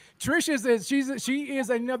Trish she is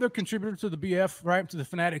another contributor to the BF, right, to the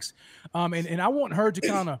Fanatics, and I want her to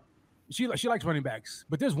kind of she likes running backs,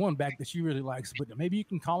 but there's one back that she really likes. But maybe you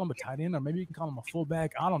can call him a tight end, or maybe you can call him a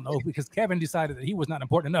fullback. I don't know, because Kevin decided that he was not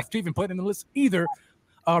important enough to even put in the list either.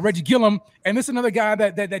 Reggie Gillum, and this is another guy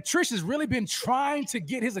that Trish has really been trying to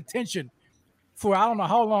get his attention for I don't know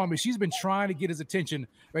how long, but she's been trying to get his attention,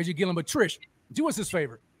 Reggie Gillum. But Trish, do us this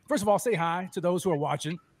favor. First of all, say hi to those who are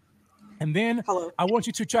watching. And then hello. I want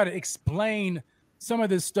you to try to explain some of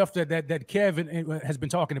this stuff that Kevin has been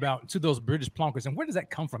talking about to those British plonkers. And where does that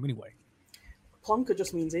come from anyway? Plonker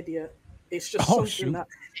just means idiot. It's just something that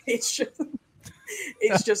it's just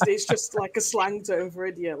like a slang term for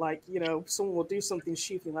idiot. Like, you know, someone will do something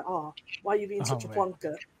stupid, like, why are you being such a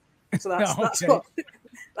plonker? So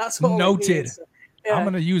that's what noted. Yeah. I'm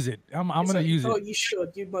gonna use it. I'm gonna use it. Oh, you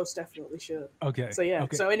should. You most definitely should. Okay. So yeah.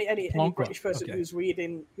 Okay. So any British person who's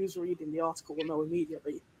reading the article will know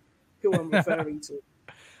immediately who I'm referring to.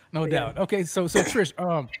 No doubt. Yeah. Okay. So Trish,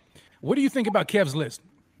 what do you think about Kev's list?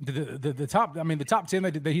 The top. I mean, the top 10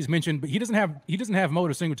 that he's mentioned, but he doesn't have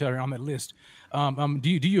Motor Singletary on that list.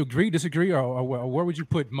 Do you agree, disagree, or where would you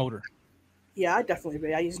put Motor? Yeah, I definitely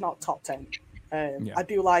agree. He's not top 10. I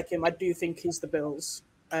do like him. I do think he's the Bills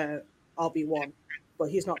RB1, but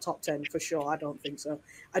he's not top 10 for sure. I don't think so.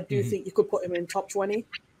 I do think you could put him in top 20.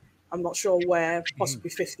 I'm not sure where, possibly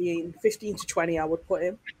 15 to 20 I would put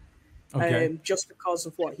him. Okay. Just because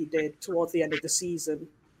of what he did towards the end of the season.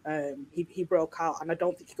 He broke out, and I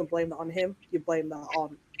don't think you can blame that on him. You blame that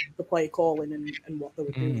on the play calling and what they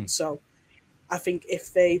were doing. So I think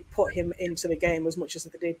if they put him into the game as much as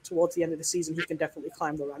they did towards the end of the season, he can definitely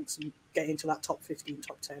climb the ranks and get into that top 15,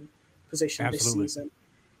 top 10 position this season.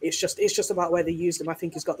 It's just about where they used him. I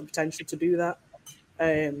think he's got the potential to do that.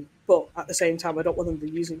 But at the same time, I don't want them to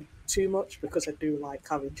use him too much, because I do like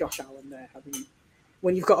having Josh Allen there. I mean,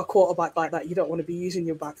 when you've got a quarterback like that, you don't want to be using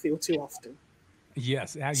your backfield too often.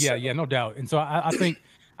 Yes. Yeah, no doubt. And so I think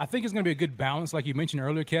it's going to be a good balance, like you mentioned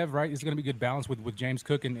earlier, Kev. Right? It's going to be a good balance with James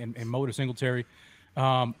Cook and Motor Singletary.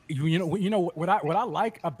 You know what I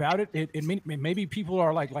like about it. Maybe people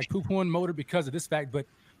are like poo-pooing Motor because of this fact, but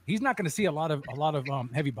he's not going to see a lot of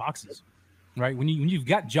heavy boxes, right? When you've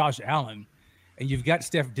got Josh Allen, and you've got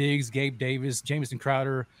Steph Diggs, Gabe Davis, Jamison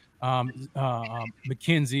Crowder,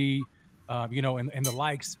 McKenzie. And the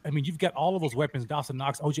likes. I mean, you've got all of those weapons, Dawson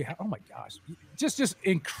Knox, OJ. Oh my gosh, just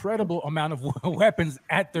incredible amount of weapons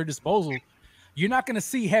at their disposal. You're not going to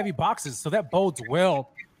see heavy boxes, so that bodes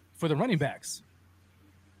well for the running backs.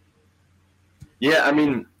 Yeah, I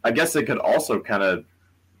mean, I guess it could also kind of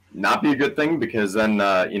not be a good thing, because then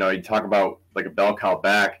you talk about like a bell cow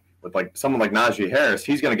back with like someone like Najee Harris.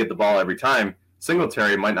 He's going to get the ball every time.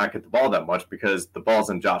 Singletary might not get the ball that much because the ball's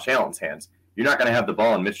in Josh Allen's hands. You're not going to have the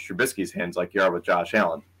ball in Mitch Trubisky's hands like you are with Josh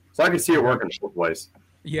Allen. So I can see it working both ways.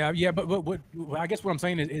 Yeah, but I guess what I'm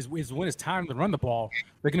saying is when it's time to run the ball,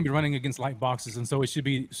 they're going to be running against light boxes, and so it should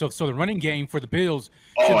be so the running game for the Bills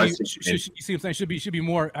you see what I'm saying, should be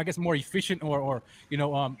more, I guess, more efficient, or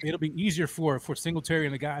it'll be easier for Singletary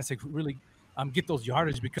and the guys to really get those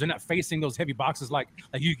yardage, because they're not facing those heavy boxes like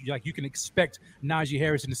you can expect Najee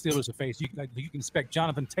Harris and the Steelers to face. You can expect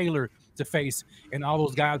Jonathan Taylor to face, and all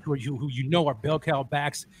those guys who are bell cow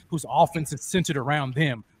backs whose offense is centered around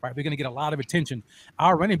them. Right, they're going to get a lot of attention.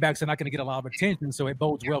 Our running backs are not going to get a lot of attention, so it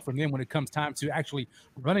bodes well for them when it comes time to actually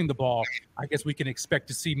running the ball. I guess we can expect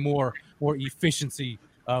to see more efficiency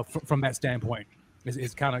from that standpoint.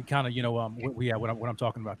 Is kind of what I'm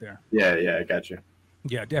talking about there. Yeah, I got you.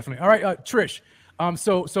 Yeah, definitely. All right, Trish.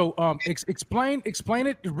 Explain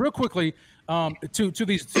it real quickly to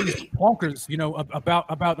these plonkers.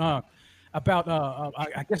 About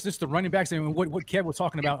I guess this the running backs and what Kev was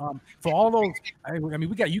talking about. For all those, I mean,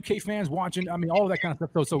 we got UK fans watching. I mean, all of that kind of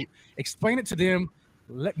stuff. So explain it to them.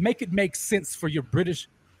 Make it make sense for your British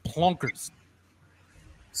plonkers.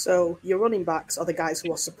 So your running backs are the guys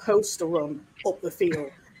who are supposed to run up the field.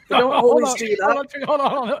 don't always do that. Hold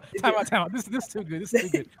on. Time out. This is too good. This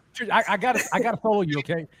is too good. I gotta follow you,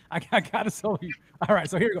 okay? I gotta follow you. All right,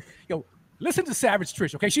 so here we go. Yo, listen to Savage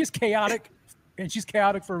Trish, okay? She's chaotic, and she's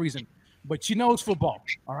chaotic for a reason, but she knows football.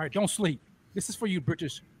 All right, don't sleep. This is for you,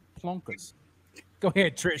 British plonkers. Go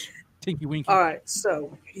ahead, Trish. Tinky Winky. All right,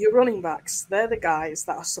 so your running backs, they're the guys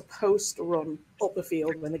that are supposed to run up the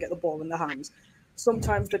field when they get the ball in their hands.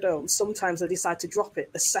 Sometimes they don't. Sometimes they decide to drop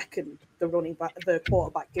it the second the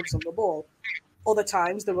quarterback gives them the ball. Other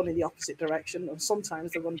times they run in the opposite direction, and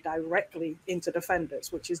sometimes they run directly into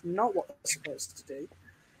defenders, which is not what they're supposed to do.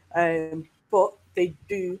 But they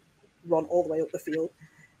do run all the way up the field.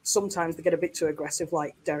 Sometimes they get a bit too aggressive,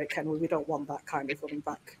 like Derrick Henry. We don't want that kind of running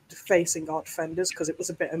back facing our defenders because it was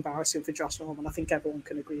a bit embarrassing for Josh Norman. I think everyone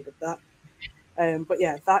can agree with that. But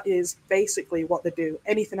yeah, that is basically what they do.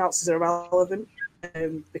 Anything else is irrelevant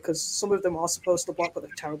because some of them are supposed to block, but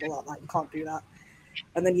they're terrible at that. You can't do that.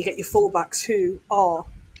 And then you get your fullbacks who are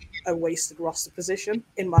a wasted roster position.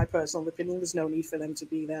 In my personal opinion, there's no need for them to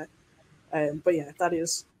be there. But yeah, that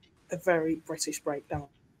is a very British breakdown.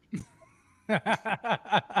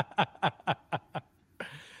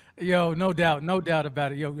 Yo, no doubt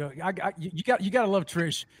about it. Yo, you gotta love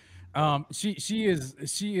Trish. She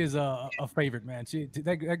is a favorite, man.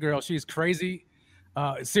 That girl, she's crazy.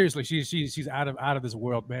 Seriously, she's out of this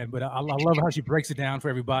world, man. But I love how she breaks it down for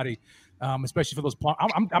everybody, especially for those.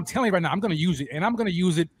 I'm telling you right now, I'm gonna use it, and I'm gonna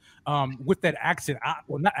use it with that accent.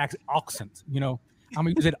 Not accent, accent. You know, I'm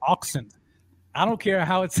gonna use it accent. I don't care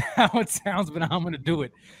how it sounds, but I'm gonna do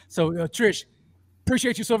it. So, Trish,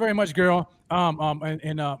 appreciate you so very much, girl. Matter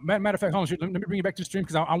of fact, hold on, let me bring you back to the stream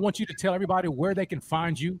because I want you to tell everybody where they can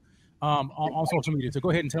find you on social media. So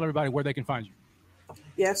go ahead and tell everybody where they can find you.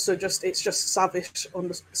 Yeah, so it's just savage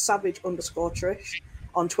underscore Trish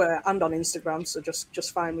on Twitter and on Instagram. So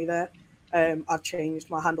just find me there. I've changed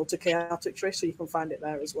my handle to Chaotic Trish, so you can find it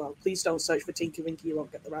there as well. Please don't search for Tinky Winky; you won't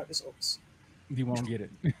get the right results. You won't get it.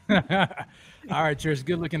 All right, Trish.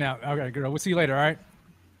 Good looking out. All right, girl. We'll see you later. All right.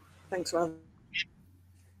 Thanks, man.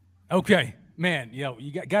 Okay, man. Yo,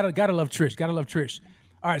 you gotta love Trish. Gotta love Trish.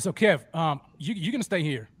 All right, so Kev, you're gonna stay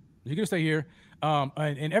here. You're gonna stay here.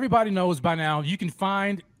 And everybody knows by now you can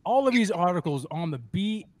find all of these articles on the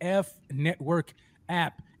BF Network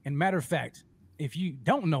app. And matter of fact, if you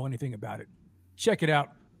don't know anything about it, check it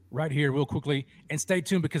out right here real quickly and stay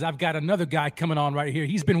tuned because I've got another guy coming on right here.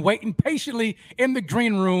 He's been waiting patiently in the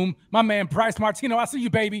green room. My man, Bryce Martino. I see you,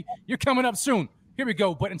 baby. You're coming up soon. Here we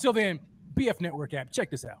go. But until then, BF Network app. Check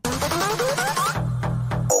this out.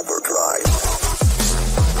 Overdrive.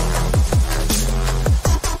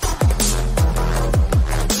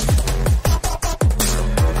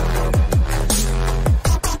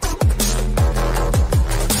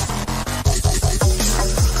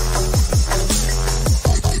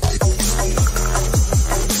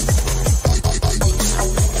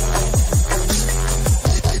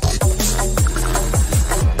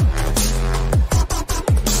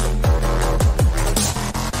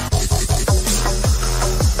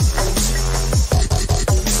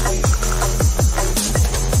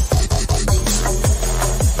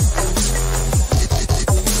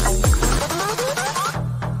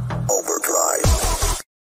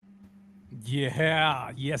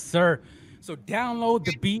 Yeah, yes, sir. So download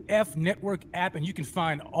the BF Network app and you can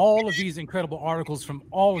find all of these incredible articles from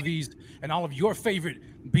all of these and all of your favorite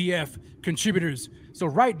BF contributors. So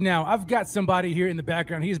right now, I've got somebody here in the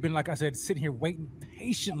background. He's been, like I said, sitting here waiting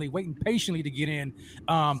patiently to get in.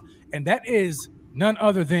 And that is none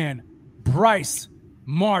other than Bryce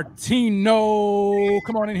Martino.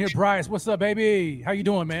 Come on in here, Bryce. What's up, baby? How you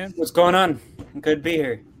doing, man? What's going on? Good to be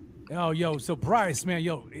here. Oh, yo, so Bryce, man,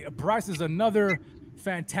 Bryce is another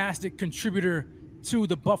fantastic contributor to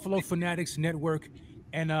the Buffalo Fanatics Network,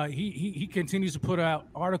 and he continues to put out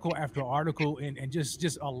article after article and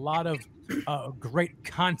just a lot of great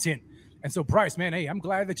content. And so, Bryce, man, hey, I'm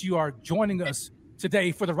glad that you are joining us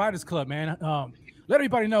today for the Writers Club, man. Let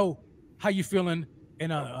everybody know how you feeling,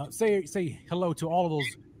 and say hello to all of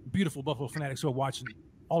those beautiful Buffalo Fanatics who are watching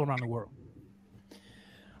all around the world.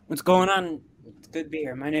 What's going on? It's good to be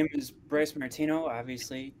here. My name is Bryce Martino,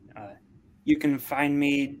 obviously. You can find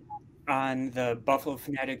me on the Buffalo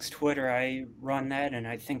Fanatics Twitter. I run that, and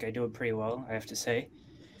I think I do it pretty well, I have to say.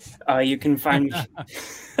 You can find me...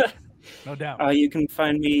 No doubt. You can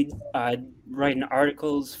find me writing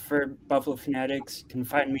articles for Buffalo Fanatics. You can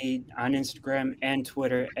find me on Instagram and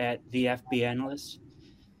Twitter at the FB Analyst.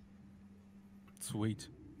 Sweet.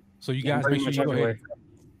 So you guys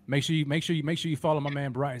make sure you follow my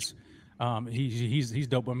man Bryce. He's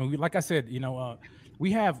dope. I mean, like I said,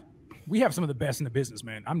 we have some of the best in the business,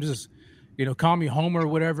 man. I'm just, call me Homer or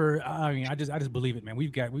whatever. I mean, I just believe it, man.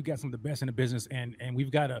 We've got some of the best in the business, and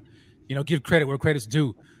we've got to, give credit where credit's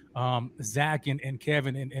due. Zach and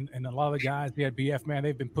Kevin and a lot of the guys there at BF, man,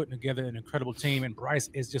 they've been putting together an incredible team, and Bryce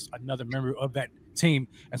is just another member of that team.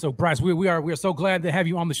 And so, Bryce, we are so glad to have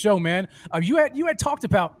you on the show, man. You had talked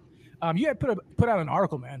about, you had put out an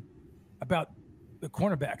article, man, about the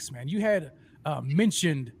cornerbacks, man. You had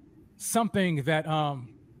mentioned something that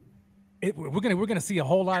we're gonna see a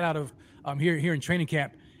whole lot out of here in training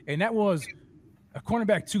camp, and that was a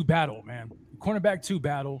cornerback 2 battle, man. Cornerback 2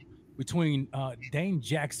 battle between Dane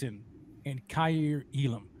Jackson and Kaiir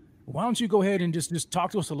Elam. Why don't you go ahead and just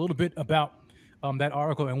talk to us a little bit about that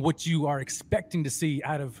article and what you are expecting to see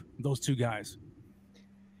out of those 2 guys?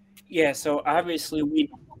 Yeah, so obviously we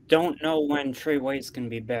don't know when Trey White's going to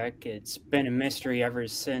be back. It's been a mystery ever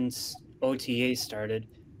since OTA started.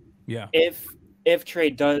 Yeah. If Trey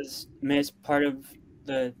does miss part of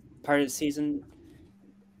the season,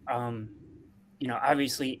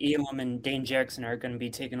 obviously Elam and Dane Jackson are going to be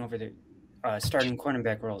taking over the starting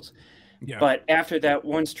cornerback roles. Yeah. But after that,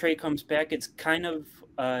 once Trey comes back, it's kind of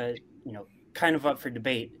up for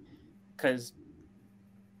debate, because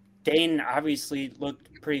Dane obviously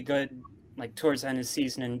looked pretty good like towards the end of the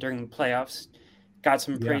season and during the playoffs. Got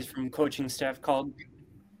some praise from coaching staff.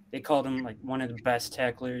 They called him like one of the best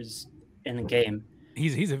tacklers in the game.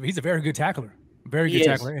 He's a very good tackler. Very good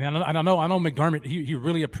tackler, and I know McDermott. He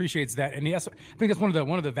really appreciates that, and I think that's one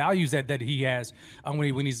of the values that he has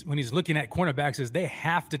when he's looking at cornerbacks is they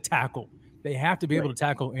have to tackle. They have to be able to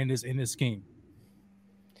tackle in this scheme.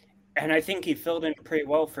 And I think he filled in pretty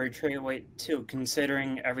well for Trey White too,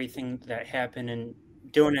 considering everything that happened and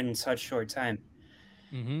doing it in such short time.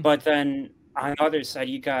 Mm-hmm. But then on the other side,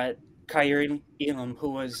 you got Kaiir Elam,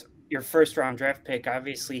 who was your first round draft pick.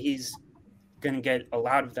 Obviously, he's going to get a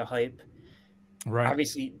lot of the hype. Right.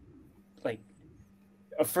 Obviously, like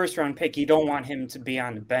a first round pick, you don't want him to be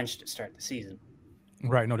on the bench to start the season.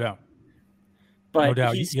 Right, no doubt. But no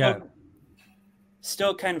doubt. He's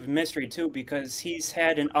still kind of a mystery too, because he's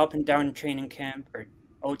had an up and down training camp, or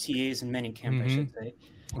OTAs and mini camp, I should say.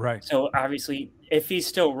 Right. So obviously, if he's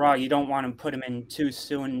still raw, you don't want to put him in too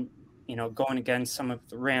soon, going against some of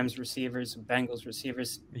the Rams receivers, Bengals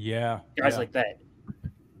receivers. Yeah. Guys like that.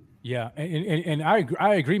 Yeah. And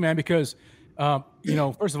I agree, man, because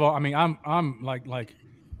first of all, I mean, I'm like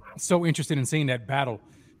so interested in seeing that battle.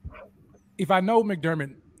 If I know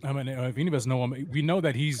McDermott, I mean, if any of us know him, we know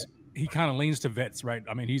that he kind of leans to vets, right?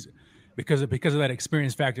 I mean, he's because of that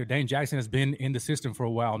experience factor. Dane Jackson has been in the system for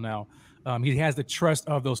a while now. He has the trust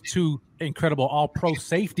of those 2 incredible all-pro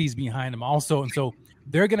safeties behind him also, and so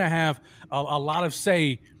they're going to have a lot of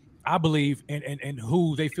say, I believe, in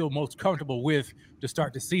who they feel most comfortable with to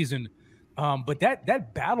start the season. But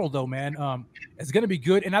that battle, though, man, is going to be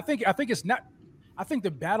good. And I think it's not. I think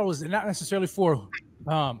the battle is not necessarily for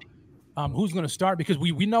who's going to start, because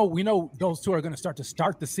we know those 2 are going to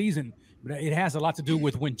start the season. But it has a lot to do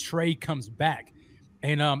with when Trey comes back,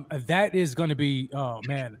 and that is going to be,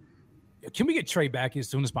 man. Can we get Trey back as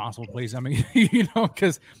soon as possible, please? I mean,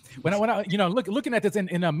 because when I looking at this,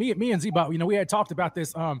 and me and Z-Bot, we had talked about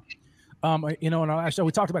this, in our show,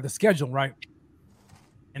 we talked about the schedule, right?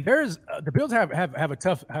 And there's the Bills have a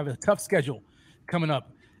tough schedule coming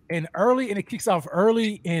up, and it kicks off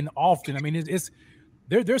early and often. I mean,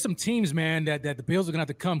 there's some teams, man, that the Bills are gonna have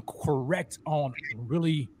to come correct on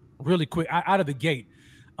really, really quick out of the gate.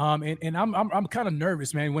 And I'm kind of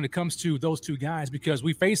nervous, man, when it comes to those 2 guys, because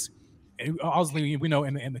we face, obviously, we know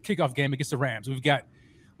in the kickoff game against the Rams, we've got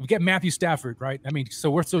Matthew Stafford, right? I mean,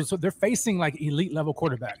 so they're facing like elite level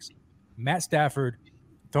quarterbacks. Matt Stafford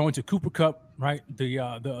throwing to Cooper Kupp, right? The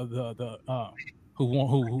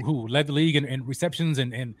who led the league in receptions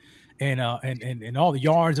and all the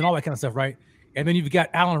yards and all that kind of stuff, right? And then you've got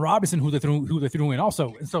Allen Robinson, who they threw in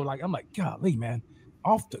also. And so, like, I'm like, golly, man,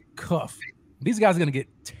 off the cuff, these guys are gonna get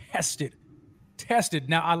tested.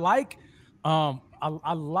 Now, I like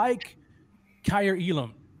Kaiir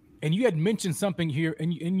Elam, and you had mentioned something here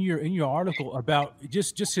in your article about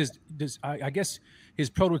just his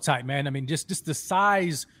prototype, man. I mean, just the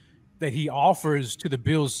size that he offers to the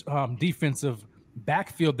Bills' defensive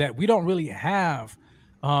backfield that we don't really have.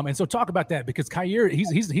 And so talk about that, because Kaiir,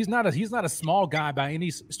 he's not a small guy by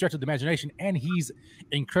any stretch of the imagination, and he's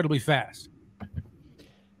incredibly fast.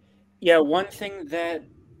 Yeah, one thing that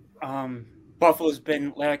Buffalo's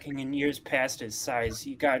been lacking in years past is size.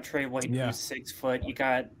 You got Trey White, who's 6 foot.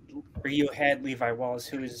 You had Levi Wallace,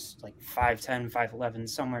 who's like 5'10", 5'11",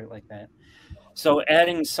 somewhere like that. So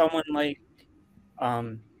adding someone like,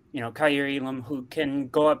 Kaiir Elam, who can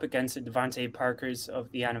go up against the Devontae Parkers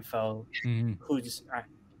of the NFL, who's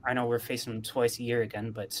I know we're facing him twice a year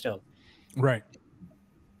again, but still. Right.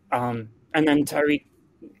 And then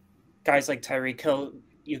guys like Tyreek Hill,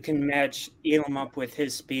 you can match Elam up with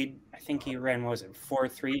his speed. I think he ran, what was it,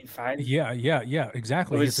 4.35? Yeah,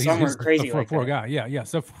 exactly. It was somewhere crazy like for a that. guy. Yeah.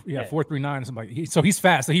 So 4.39 or something. So he's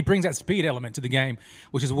fast. So he brings that speed element to the game,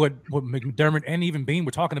 which is what McDermott and even Bean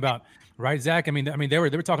were talking about, right, Zach? I mean, they were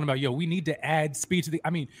talking about, we need to add speed to the. I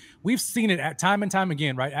mean, we've seen it at time and time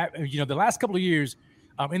again, right? The last couple of years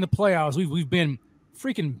in the playoffs, we've been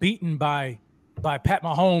freaking beaten by Pat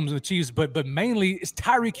Mahomes and the Chiefs, but mainly it's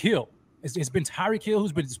Tyreek Hill. It's been Tyreek Hill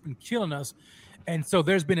who's been killing us. And so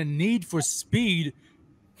there's been a need for speed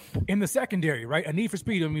in the secondary, right? A need for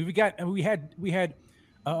speed. I mean, we had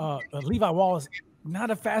Levi Wallace, not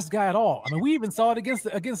a fast guy at all. I mean, we even saw it against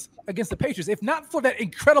the Patriots. If not for that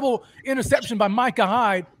incredible interception by Micah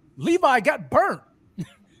Hyde, Levi got burnt.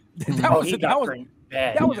 that was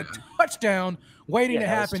a touchdown waiting to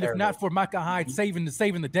happen. If not for Micah Hyde saving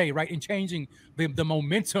the day, right, and changing the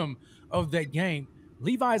momentum of that game.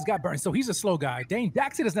 Levi's got burned, so he's a slow guy. Dane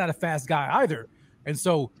Jackson is not a fast guy either. And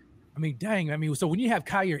so, I mean, so when you have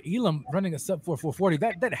Kaiir Elam running a sub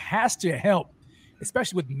 4.40, that has to help,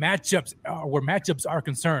 especially with matchups where matchups are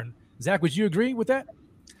concerned. Zach, would you agree with that?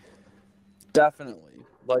 Definitely.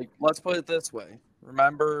 Like, let's put it this way.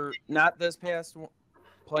 Remember, not this past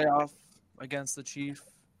playoff against the Chiefs,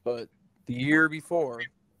 but the year before,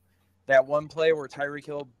 that one play where Tyreek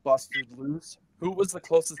Hill busted loose. Who was the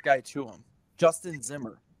closest guy to him? Justin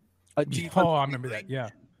Zimmer. I remember that. Yeah.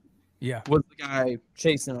 Was the guy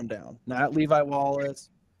chasing him down. Not Levi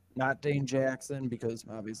Wallace, not Dane Jackson, because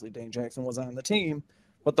obviously Dane Jackson was on the team.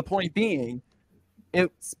 But the point being,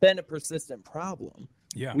 it's been a persistent problem.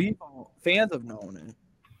 Yeah. Fans have known it.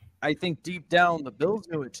 I think deep down the Bills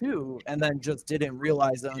knew it too, and then just didn't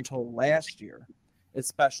realize it until last year,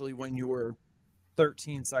 especially when you were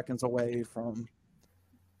 13 seconds away from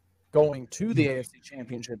going to the AFC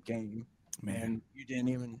Championship game. Man, and you didn't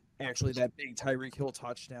even actually, that big Tyreek Hill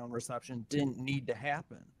touchdown reception didn't need to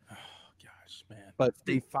happen. Oh gosh, man! But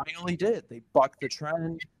they finally did. They bucked the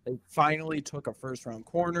trend. They finally took a first-round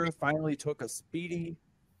corner. Finally took a speedy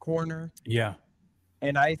corner. Yeah.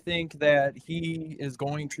 And I think that he is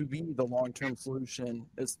going to be the long-term solution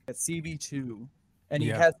at CB2, and he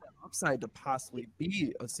has the upside to possibly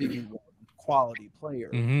be a CB1 quality player.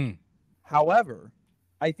 Mm-hmm. However,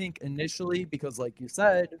 I think initially, because like you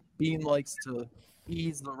said, Bean likes to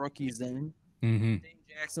ease the rookies in. Mm-hmm. Dane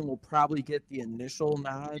Jackson will probably get the initial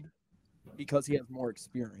nod because he has more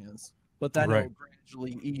experience, but then he'll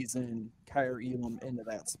gradually ease in Kaiir Elam into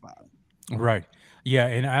that spot. Right. Yeah,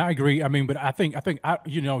 and I agree. I mean, but I think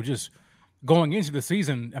just going into the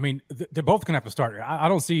season, I mean, they're both going to have to start. I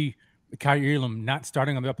don't see Kaiir Elam not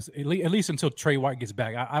starting on the opposite, at least until Trey White gets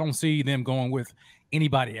back. I don't see them going with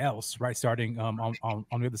anybody else, right, starting on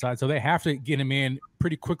the other side. So they have to get him in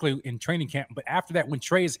pretty quickly in training camp. But after that, when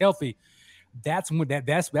Trey is healthy, that's when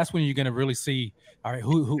you're going to really see, all right,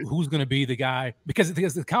 who's going to be the guy, because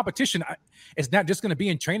the competition is not just going to be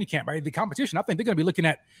in training camp, right? The competition, I think they're going to be looking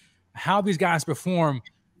at how these guys perform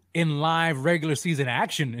in live regular season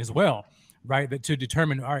action as well, right? To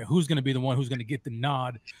determine, all right, who's going to be the one who's going to get the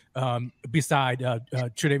nod beside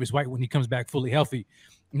Tre'Davious White when he comes back fully healthy.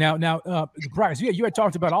 Now, Bryce, you had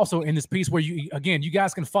talked about also in this piece where you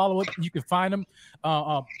guys can follow it. You can find them.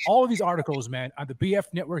 All of these articles, man, on the BF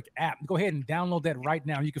Network app. Go ahead and download that right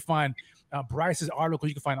now. You can find Bryce's article.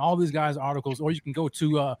 You can find all these guys' articles, or you can go to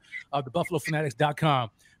the BuffaloFanatics.com.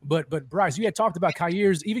 But Bryce, you had talked about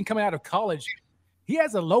Kair's, even coming out of college, he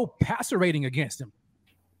has a low passer rating against him.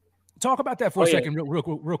 Talk about that for a second,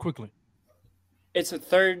 real quickly. It's the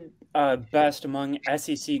third best among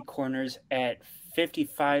SEC corners at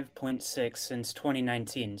 55.6 since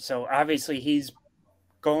 2019. So obviously he's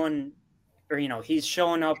he's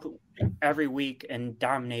showing up every week and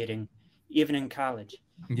dominating, even in college.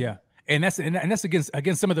 Yeah. And that's against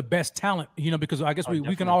some of the best talent, because I guess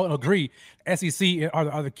we can all agree SEC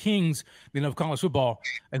are the kings, of college football.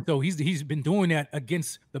 And so he's been doing that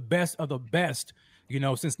against the best of the best,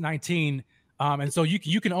 since 19. And so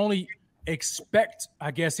you can only expect,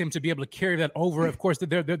 I guess, him to be able to carry that over. Of course,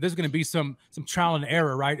 there's going to be some trial and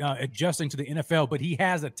error, right? Adjusting to the NFL, but he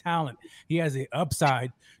has a talent. He has the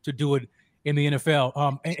upside to do it in the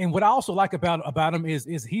NFL. And what I also like about him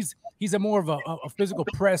is he's a more of a physical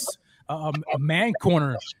press, a man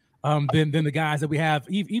corner than the guys that we have,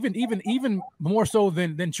 even more so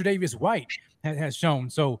than Tre'Davious White has shown.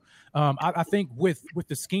 So I think with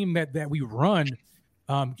the scheme that we run,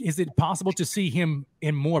 is it possible to see him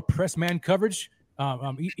in more press man coverage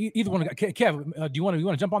Either one. Kev, do you want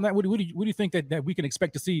to jump on that? What do you think that we can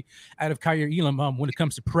expect to see out of Kaiir Elam when it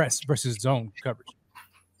comes to press versus zone coverage?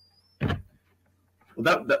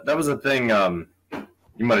 Well, that was a thing.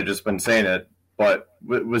 You might have just been saying it, but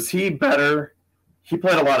was he better? He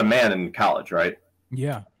played a lot of man in college, right?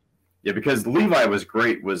 Yeah. Yeah, because Levi was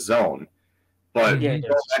great with zone. But going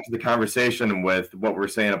back to the conversation with what we're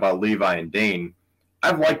saying about Levi and Dane,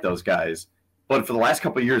 I've liked those guys. But for the last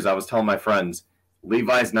couple of years, I was telling my friends,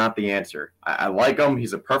 Levi's not the answer. I like him.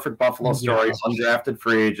 He's a perfect Buffalo story, undrafted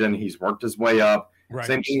free agent. He's worked his way up. Right.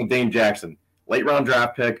 Same thing with Dane Jackson. Late round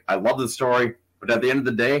draft pick. I love the story. But at the end of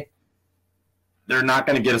the day, they're not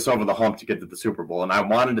going to get us over the hump to get to the Super Bowl. And I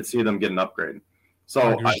wanted to see them get an upgrade.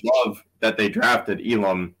 So I love that they drafted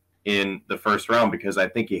Elam in the first round because I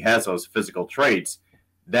think he has those physical traits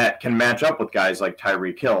that can match up with guys like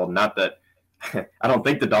Tyreek Hill. Not that I don't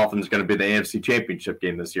think the Dolphins are going to be the AFC Championship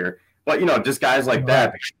game this year. But, just guys like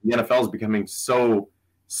that, the NFL is becoming so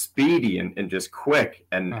speedy and just quick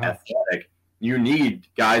and athletic. You need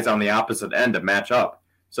guys on the opposite end to match up.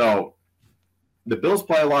 So the Bills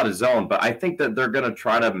play a lot of zone, but I think that they're going to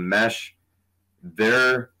try to mesh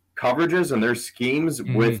their coverages and their schemes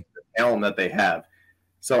with the talent that they have.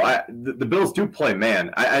 So the Bills do play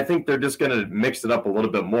man. I think they're just going to mix it up a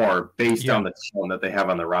little bit more based on the talent that they have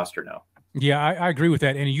on their roster now. Yeah, I agree with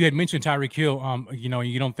that. And you had mentioned Tyreek Hill.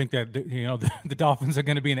 You don't think that the Dolphins are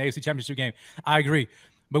going to be in the AFC Championship game. I agree,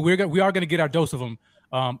 but we are going to get our dose of them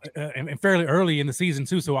and fairly early in the season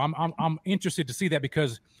too. So I'm interested to see that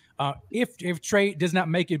because if Trey does not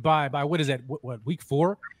make it by what is that what week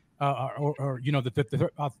 4 or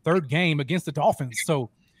the third game against the Dolphins.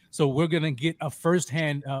 So we're going to get a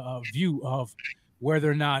firsthand view of whether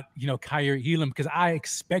or not Kaiir Elam, because I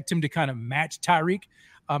expect him to kind of match Tyreek.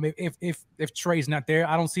 If Trey's not there,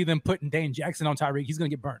 I don't see them putting Dane Jackson on Tyreek. He's going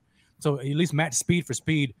to get burnt. So at least match speed for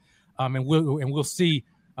speed, and we'll see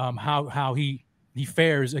how he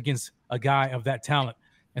fares against a guy of that talent.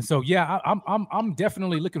 And so I'm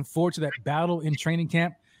definitely looking forward to that battle in training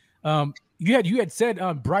camp. You had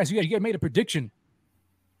said Bryce, you had made a prediction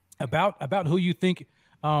about who you think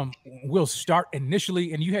will start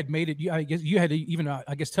initially, and you had made it. I guess you had even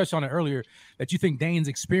touched on it earlier that you think Dane's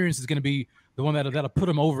experience is going to be the one that'll put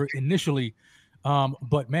him over initially.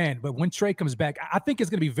 But when Trey comes back, I think it's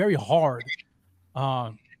going to be very hard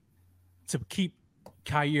to keep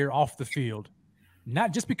Kaiir off the field.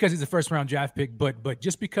 Not just because he's a first-round draft pick, but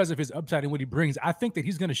just because of his upside and what he brings. I think that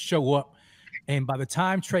he's going to show up, and by the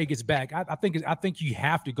time Trey gets back, I think you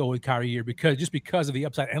have to go with Kaiir because of the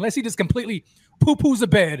upside. Unless he just completely poo-poos the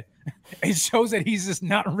bed, it shows that he's just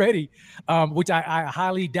not ready, which I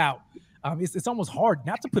highly doubt. It's almost hard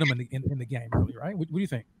not to put him in the game, really, right? What do you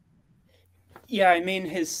think? Yeah, I mean,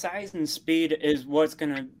 his size and speed is what's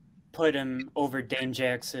going to put him over Dane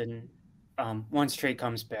Jackson once Trey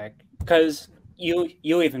comes back. Because you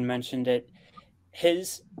even mentioned it,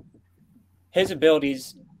 his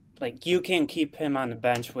abilities, like you can keep him on the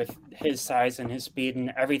bench with his size and his speed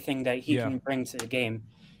and everything that he can bring to the game,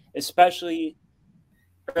 especially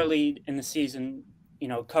early in the season.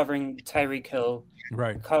 Covering Tyreek Hill,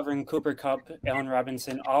 right? Covering Cooper Kupp, Allen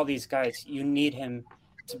Robinson, all these guys. You need him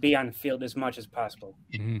to be on the field as much as possible.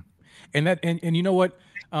 Mm-hmm. And you know what?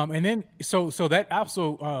 And then so that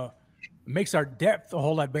also makes our depth a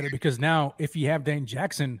whole lot better because now if you have Dane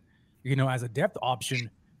Jackson, as a depth option,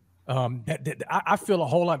 I feel a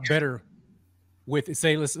whole lot better with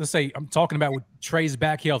let's say I'm talking about with Trey's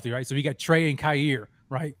back healthy, right? So you got Trey and Kaiir,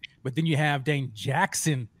 right? But then you have Dane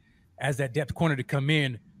Jackson as that depth corner to come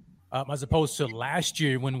in, as opposed to last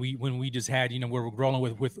year when we just had we're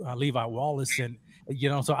rolling with Levi Wallace and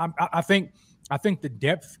so I think the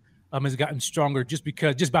depth has gotten stronger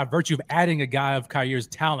just by virtue of adding a guy of Kaiir's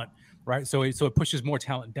talent, right? So it pushes more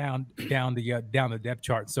talent down the depth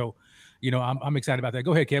chart. So I'm excited about that.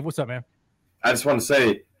 Go ahead, Kev. What's up, man? I just want to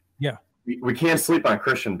say, yeah, we can't sleep on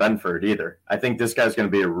Christian Benford either. I think this guy's going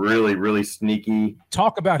to be a really, really sneaky.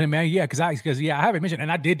 Talk about him, man. Yeah, because I haven't mentioned,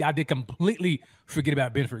 and I did completely forget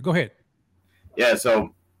about Benford. Go ahead. Yeah,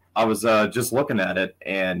 so I was just looking at it,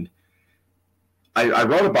 and I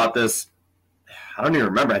wrote about this. I don't even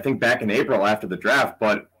remember. I think back in April after the draft,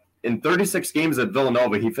 but in 36 games at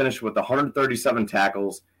Villanova, he finished with 137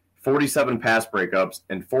 tackles, 47 pass breakups,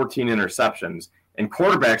 and 14 interceptions. And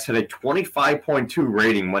quarterbacks had a 25.2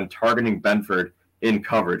 rating when targeting Benford in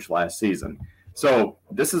coverage last season. So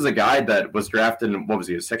this is a guy that was drafted in, what was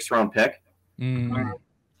he, a 6th-round pick?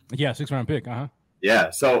 Yeah, 6th-round pick, Yeah,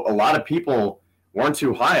 so a lot of people weren't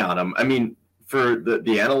too high on him. I mean, for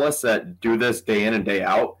the analysts that do this day in and day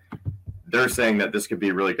out, they're saying that this could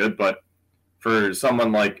be really good. But for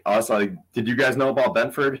someone like us. Like, did you guys know about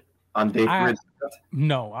Benford on day 3?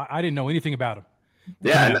 No, I didn't know anything about him.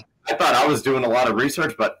 Yeah, and I thought I was doing a lot of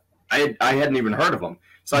research, but I hadn't even heard of him.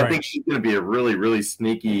 So I think he's going to be a really, really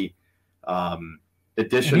sneaky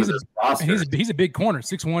addition to this roster. And he's a big corner,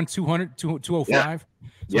 6'1", 200, 205.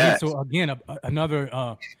 Yeah. So again,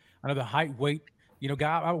 another height, weight,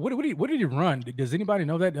 guy. What did he run? Does anybody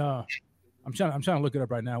know that? I'm trying to look it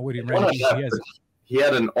up right now. What he ran? He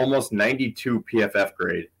had an almost 92 PFF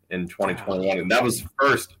grade in 2021, and that was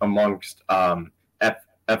first amongst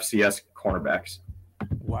FCS cornerbacks.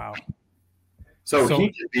 Wow. So he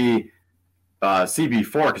could be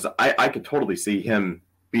CB4 because I could totally see him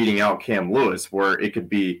beating out Cam Lewis, where it could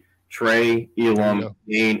be Trey, Elam,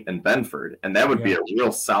 Dane, and Benford, and that would be a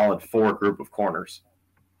real solid 4 group of corners.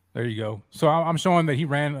 There you go. So I'm showing that he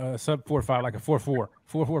ran a sub 4.5, like a 4.4,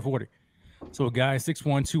 4.40. So a guy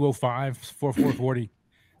 6'1", 205, 4.40.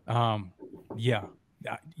 Yeah,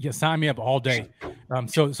 sign me up all day.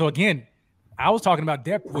 So again, I was talking about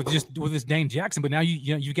depth with this Dane Jackson, but now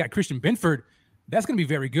you got Christian Benford. That's going to be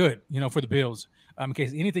very good, for the Bills. In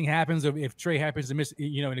case anything happens, or if Trey happens to miss,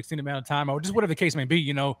 an extended amount of time, or just whatever the case may be,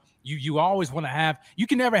 you always want to have. You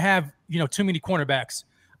can never have, too many cornerbacks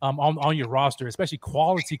on your roster, especially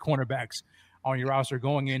quality cornerbacks on your roster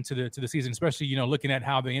going into the season. Especially, looking at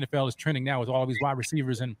how the NFL is trending now with all of these wide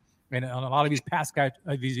receivers and a lot of these pass guys,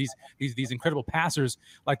 these incredible passers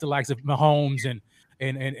like the likes of Mahomes and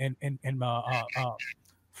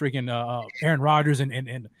Aaron Rodgers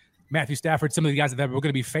and Matthew Stafford, some of the guys that we're going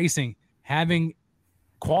to be facing. Having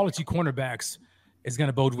quality cornerbacks is going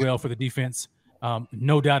to bode well for the defense,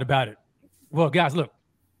 no doubt about it. Well, guys, look,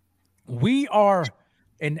 we are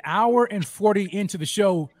an hour and 40 into the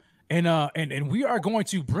show, and we are going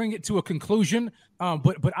to bring it to a conclusion.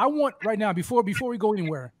 But I want right now, before we go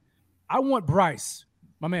anywhere, I want Bryce,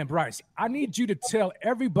 my man Bryce. I need you to tell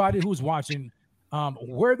everybody who's watching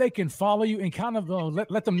where they can follow you and kind of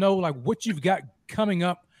let them know like what you've got coming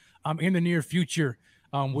up in the near future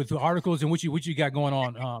with the articles and what you got going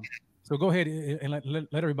on. So go ahead and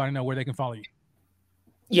let everybody know where they can follow you.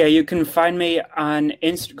 Yeah, you can find me on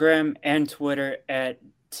Instagram and Twitter at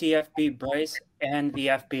TFB Bryce and the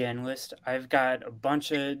FBN list. I've got a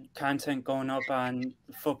bunch of content going up on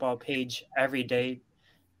the football page every day,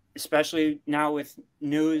 especially now with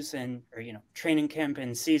news and training camp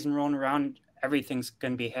and season rolling around. Everything's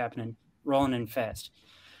going to be happening, rolling in fast.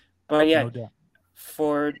 But yeah,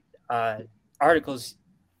 for articles,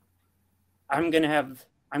 I'm going to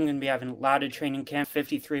be having a lot of training camp,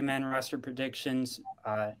 53-man roster predictions,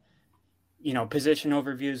 position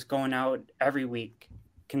overviews going out every week.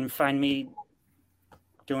 Can find me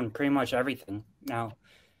doing pretty much everything now.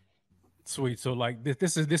 Sweet. So like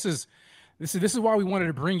this is why we wanted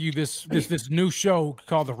to bring you this new show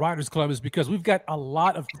called The Writers Club, is because we've got a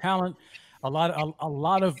lot of talent, a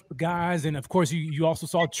lot of guys, and of course you also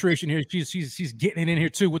saw Trish in here. She's getting it in here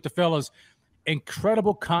too with the fellas.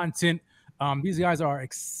 Incredible content. These guys are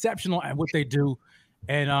exceptional at what they do,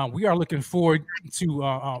 and we are looking forward to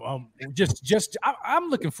I'm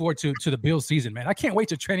looking forward to the Bills season, man. I can't wait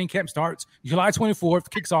till training camp starts. July 24th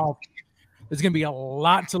kicks off. There's going to be a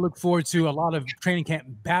lot to look forward to, a lot of training camp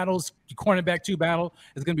battles. The cornerback 2 battle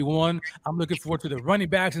is going to be one. I'm looking forward to the running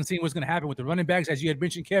backs and seeing what's going to happen with the running backs, as you had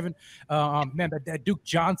mentioned, Kevin. That Duke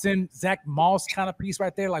Johnson, Zach Moss kind of piece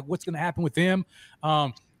right there, like what's going to happen with them.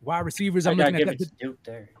 Wide receivers, I'm looking at that. Duke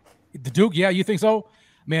there. The Duke, yeah, you think so?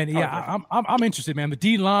 Man, yeah, I'm interested, man. The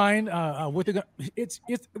D line, there's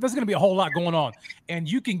going to be a whole lot going on,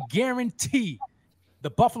 and you can guarantee the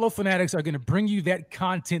Buffalo Fanatics are going to bring you that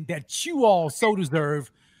content that you all so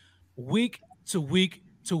deserve, week to week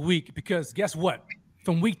to week. Because guess what?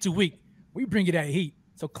 From week to week, we bring you that heat.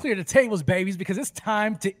 So clear the tables, babies, because it's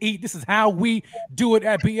time to eat. This is how we do it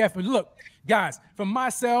at BF. And look, guys, from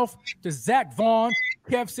myself to Zach Vaughn,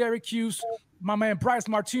 Kev Syracuse, my man Bryce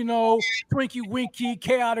Martino, Twinkie Winky,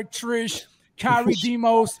 Chaotic Trish, Kyrie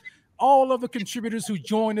Demos, all of the contributors who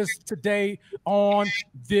joined us today on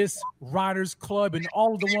this Writers Club, and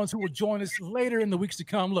all of the ones who will join us later in the weeks to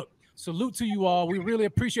come. Look, salute to you all. We really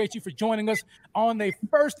appreciate you for joining us on the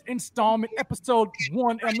first installment, episode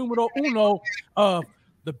 1, el numero uno of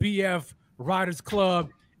the BF Writers Club.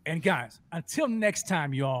 And guys, until next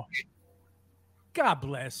time, y'all, God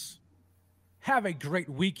bless. Have a great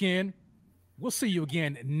weekend. We'll see you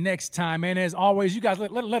again next time. And as always, you guys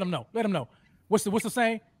let them know. Let them know. What's the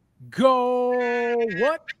saying? Go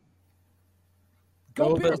what?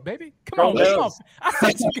 Go Bills, baby. Come on, Bills. I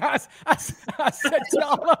said you guys. I set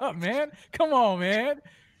y'all up, man. Come on, man.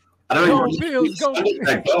 I don't go Bills. Go.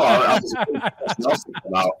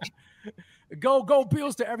 Go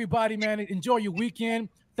Bills to everybody, man. Enjoy your weekend.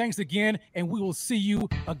 Thanks again, and we will see you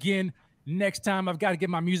again next time. I've got to get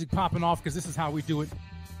my music popping off because this is how we do it.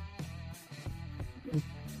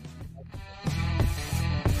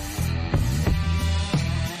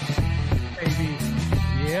 Baby,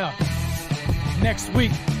 yeah. Next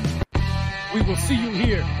week, we will see you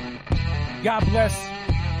here. God bless.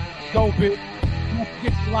 Go Bills. Don't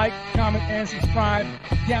forget to like, comment, and subscribe.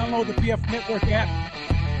 Download the BF Network app.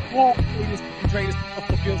 All the latest and greatest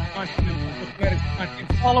Buffalo Bills content and Buffalo Fanatics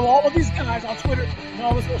content. Follow all of these guys on Twitter and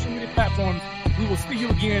all the social media platforms. We will see you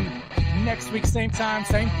again next week, same time,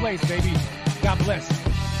 same place, baby. God bless.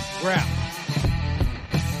 We're out.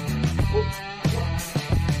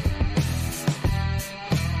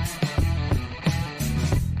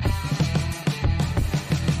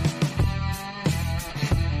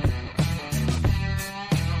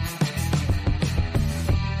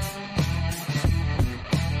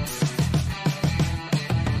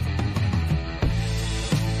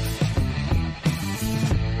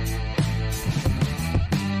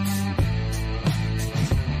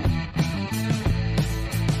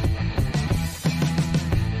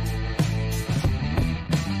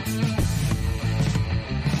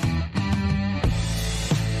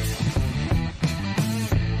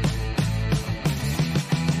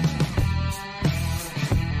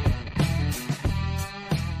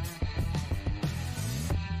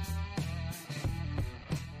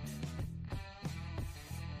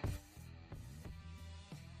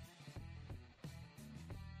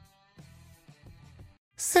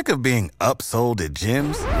 Sick of being upsold at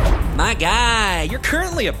gyms? My guy, you're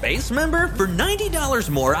currently a base member? For $90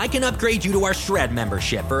 more, I can upgrade you to our Shred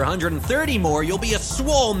membership. For $130 more, you'll be a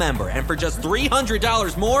Swole member. And for just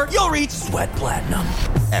 $300 more, you'll reach Sweat Platinum.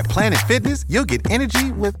 At Planet Fitness, you'll get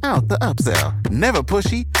energy without the upsell. Never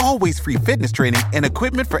pushy, always free fitness training and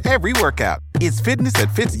equipment for every workout. It's fitness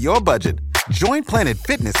that fits your budget. Join Planet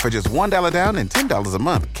Fitness for just $1 down and $10 a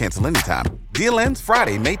month. Cancel anytime. Deal ends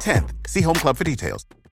Friday, May 10th. See Home Club for details.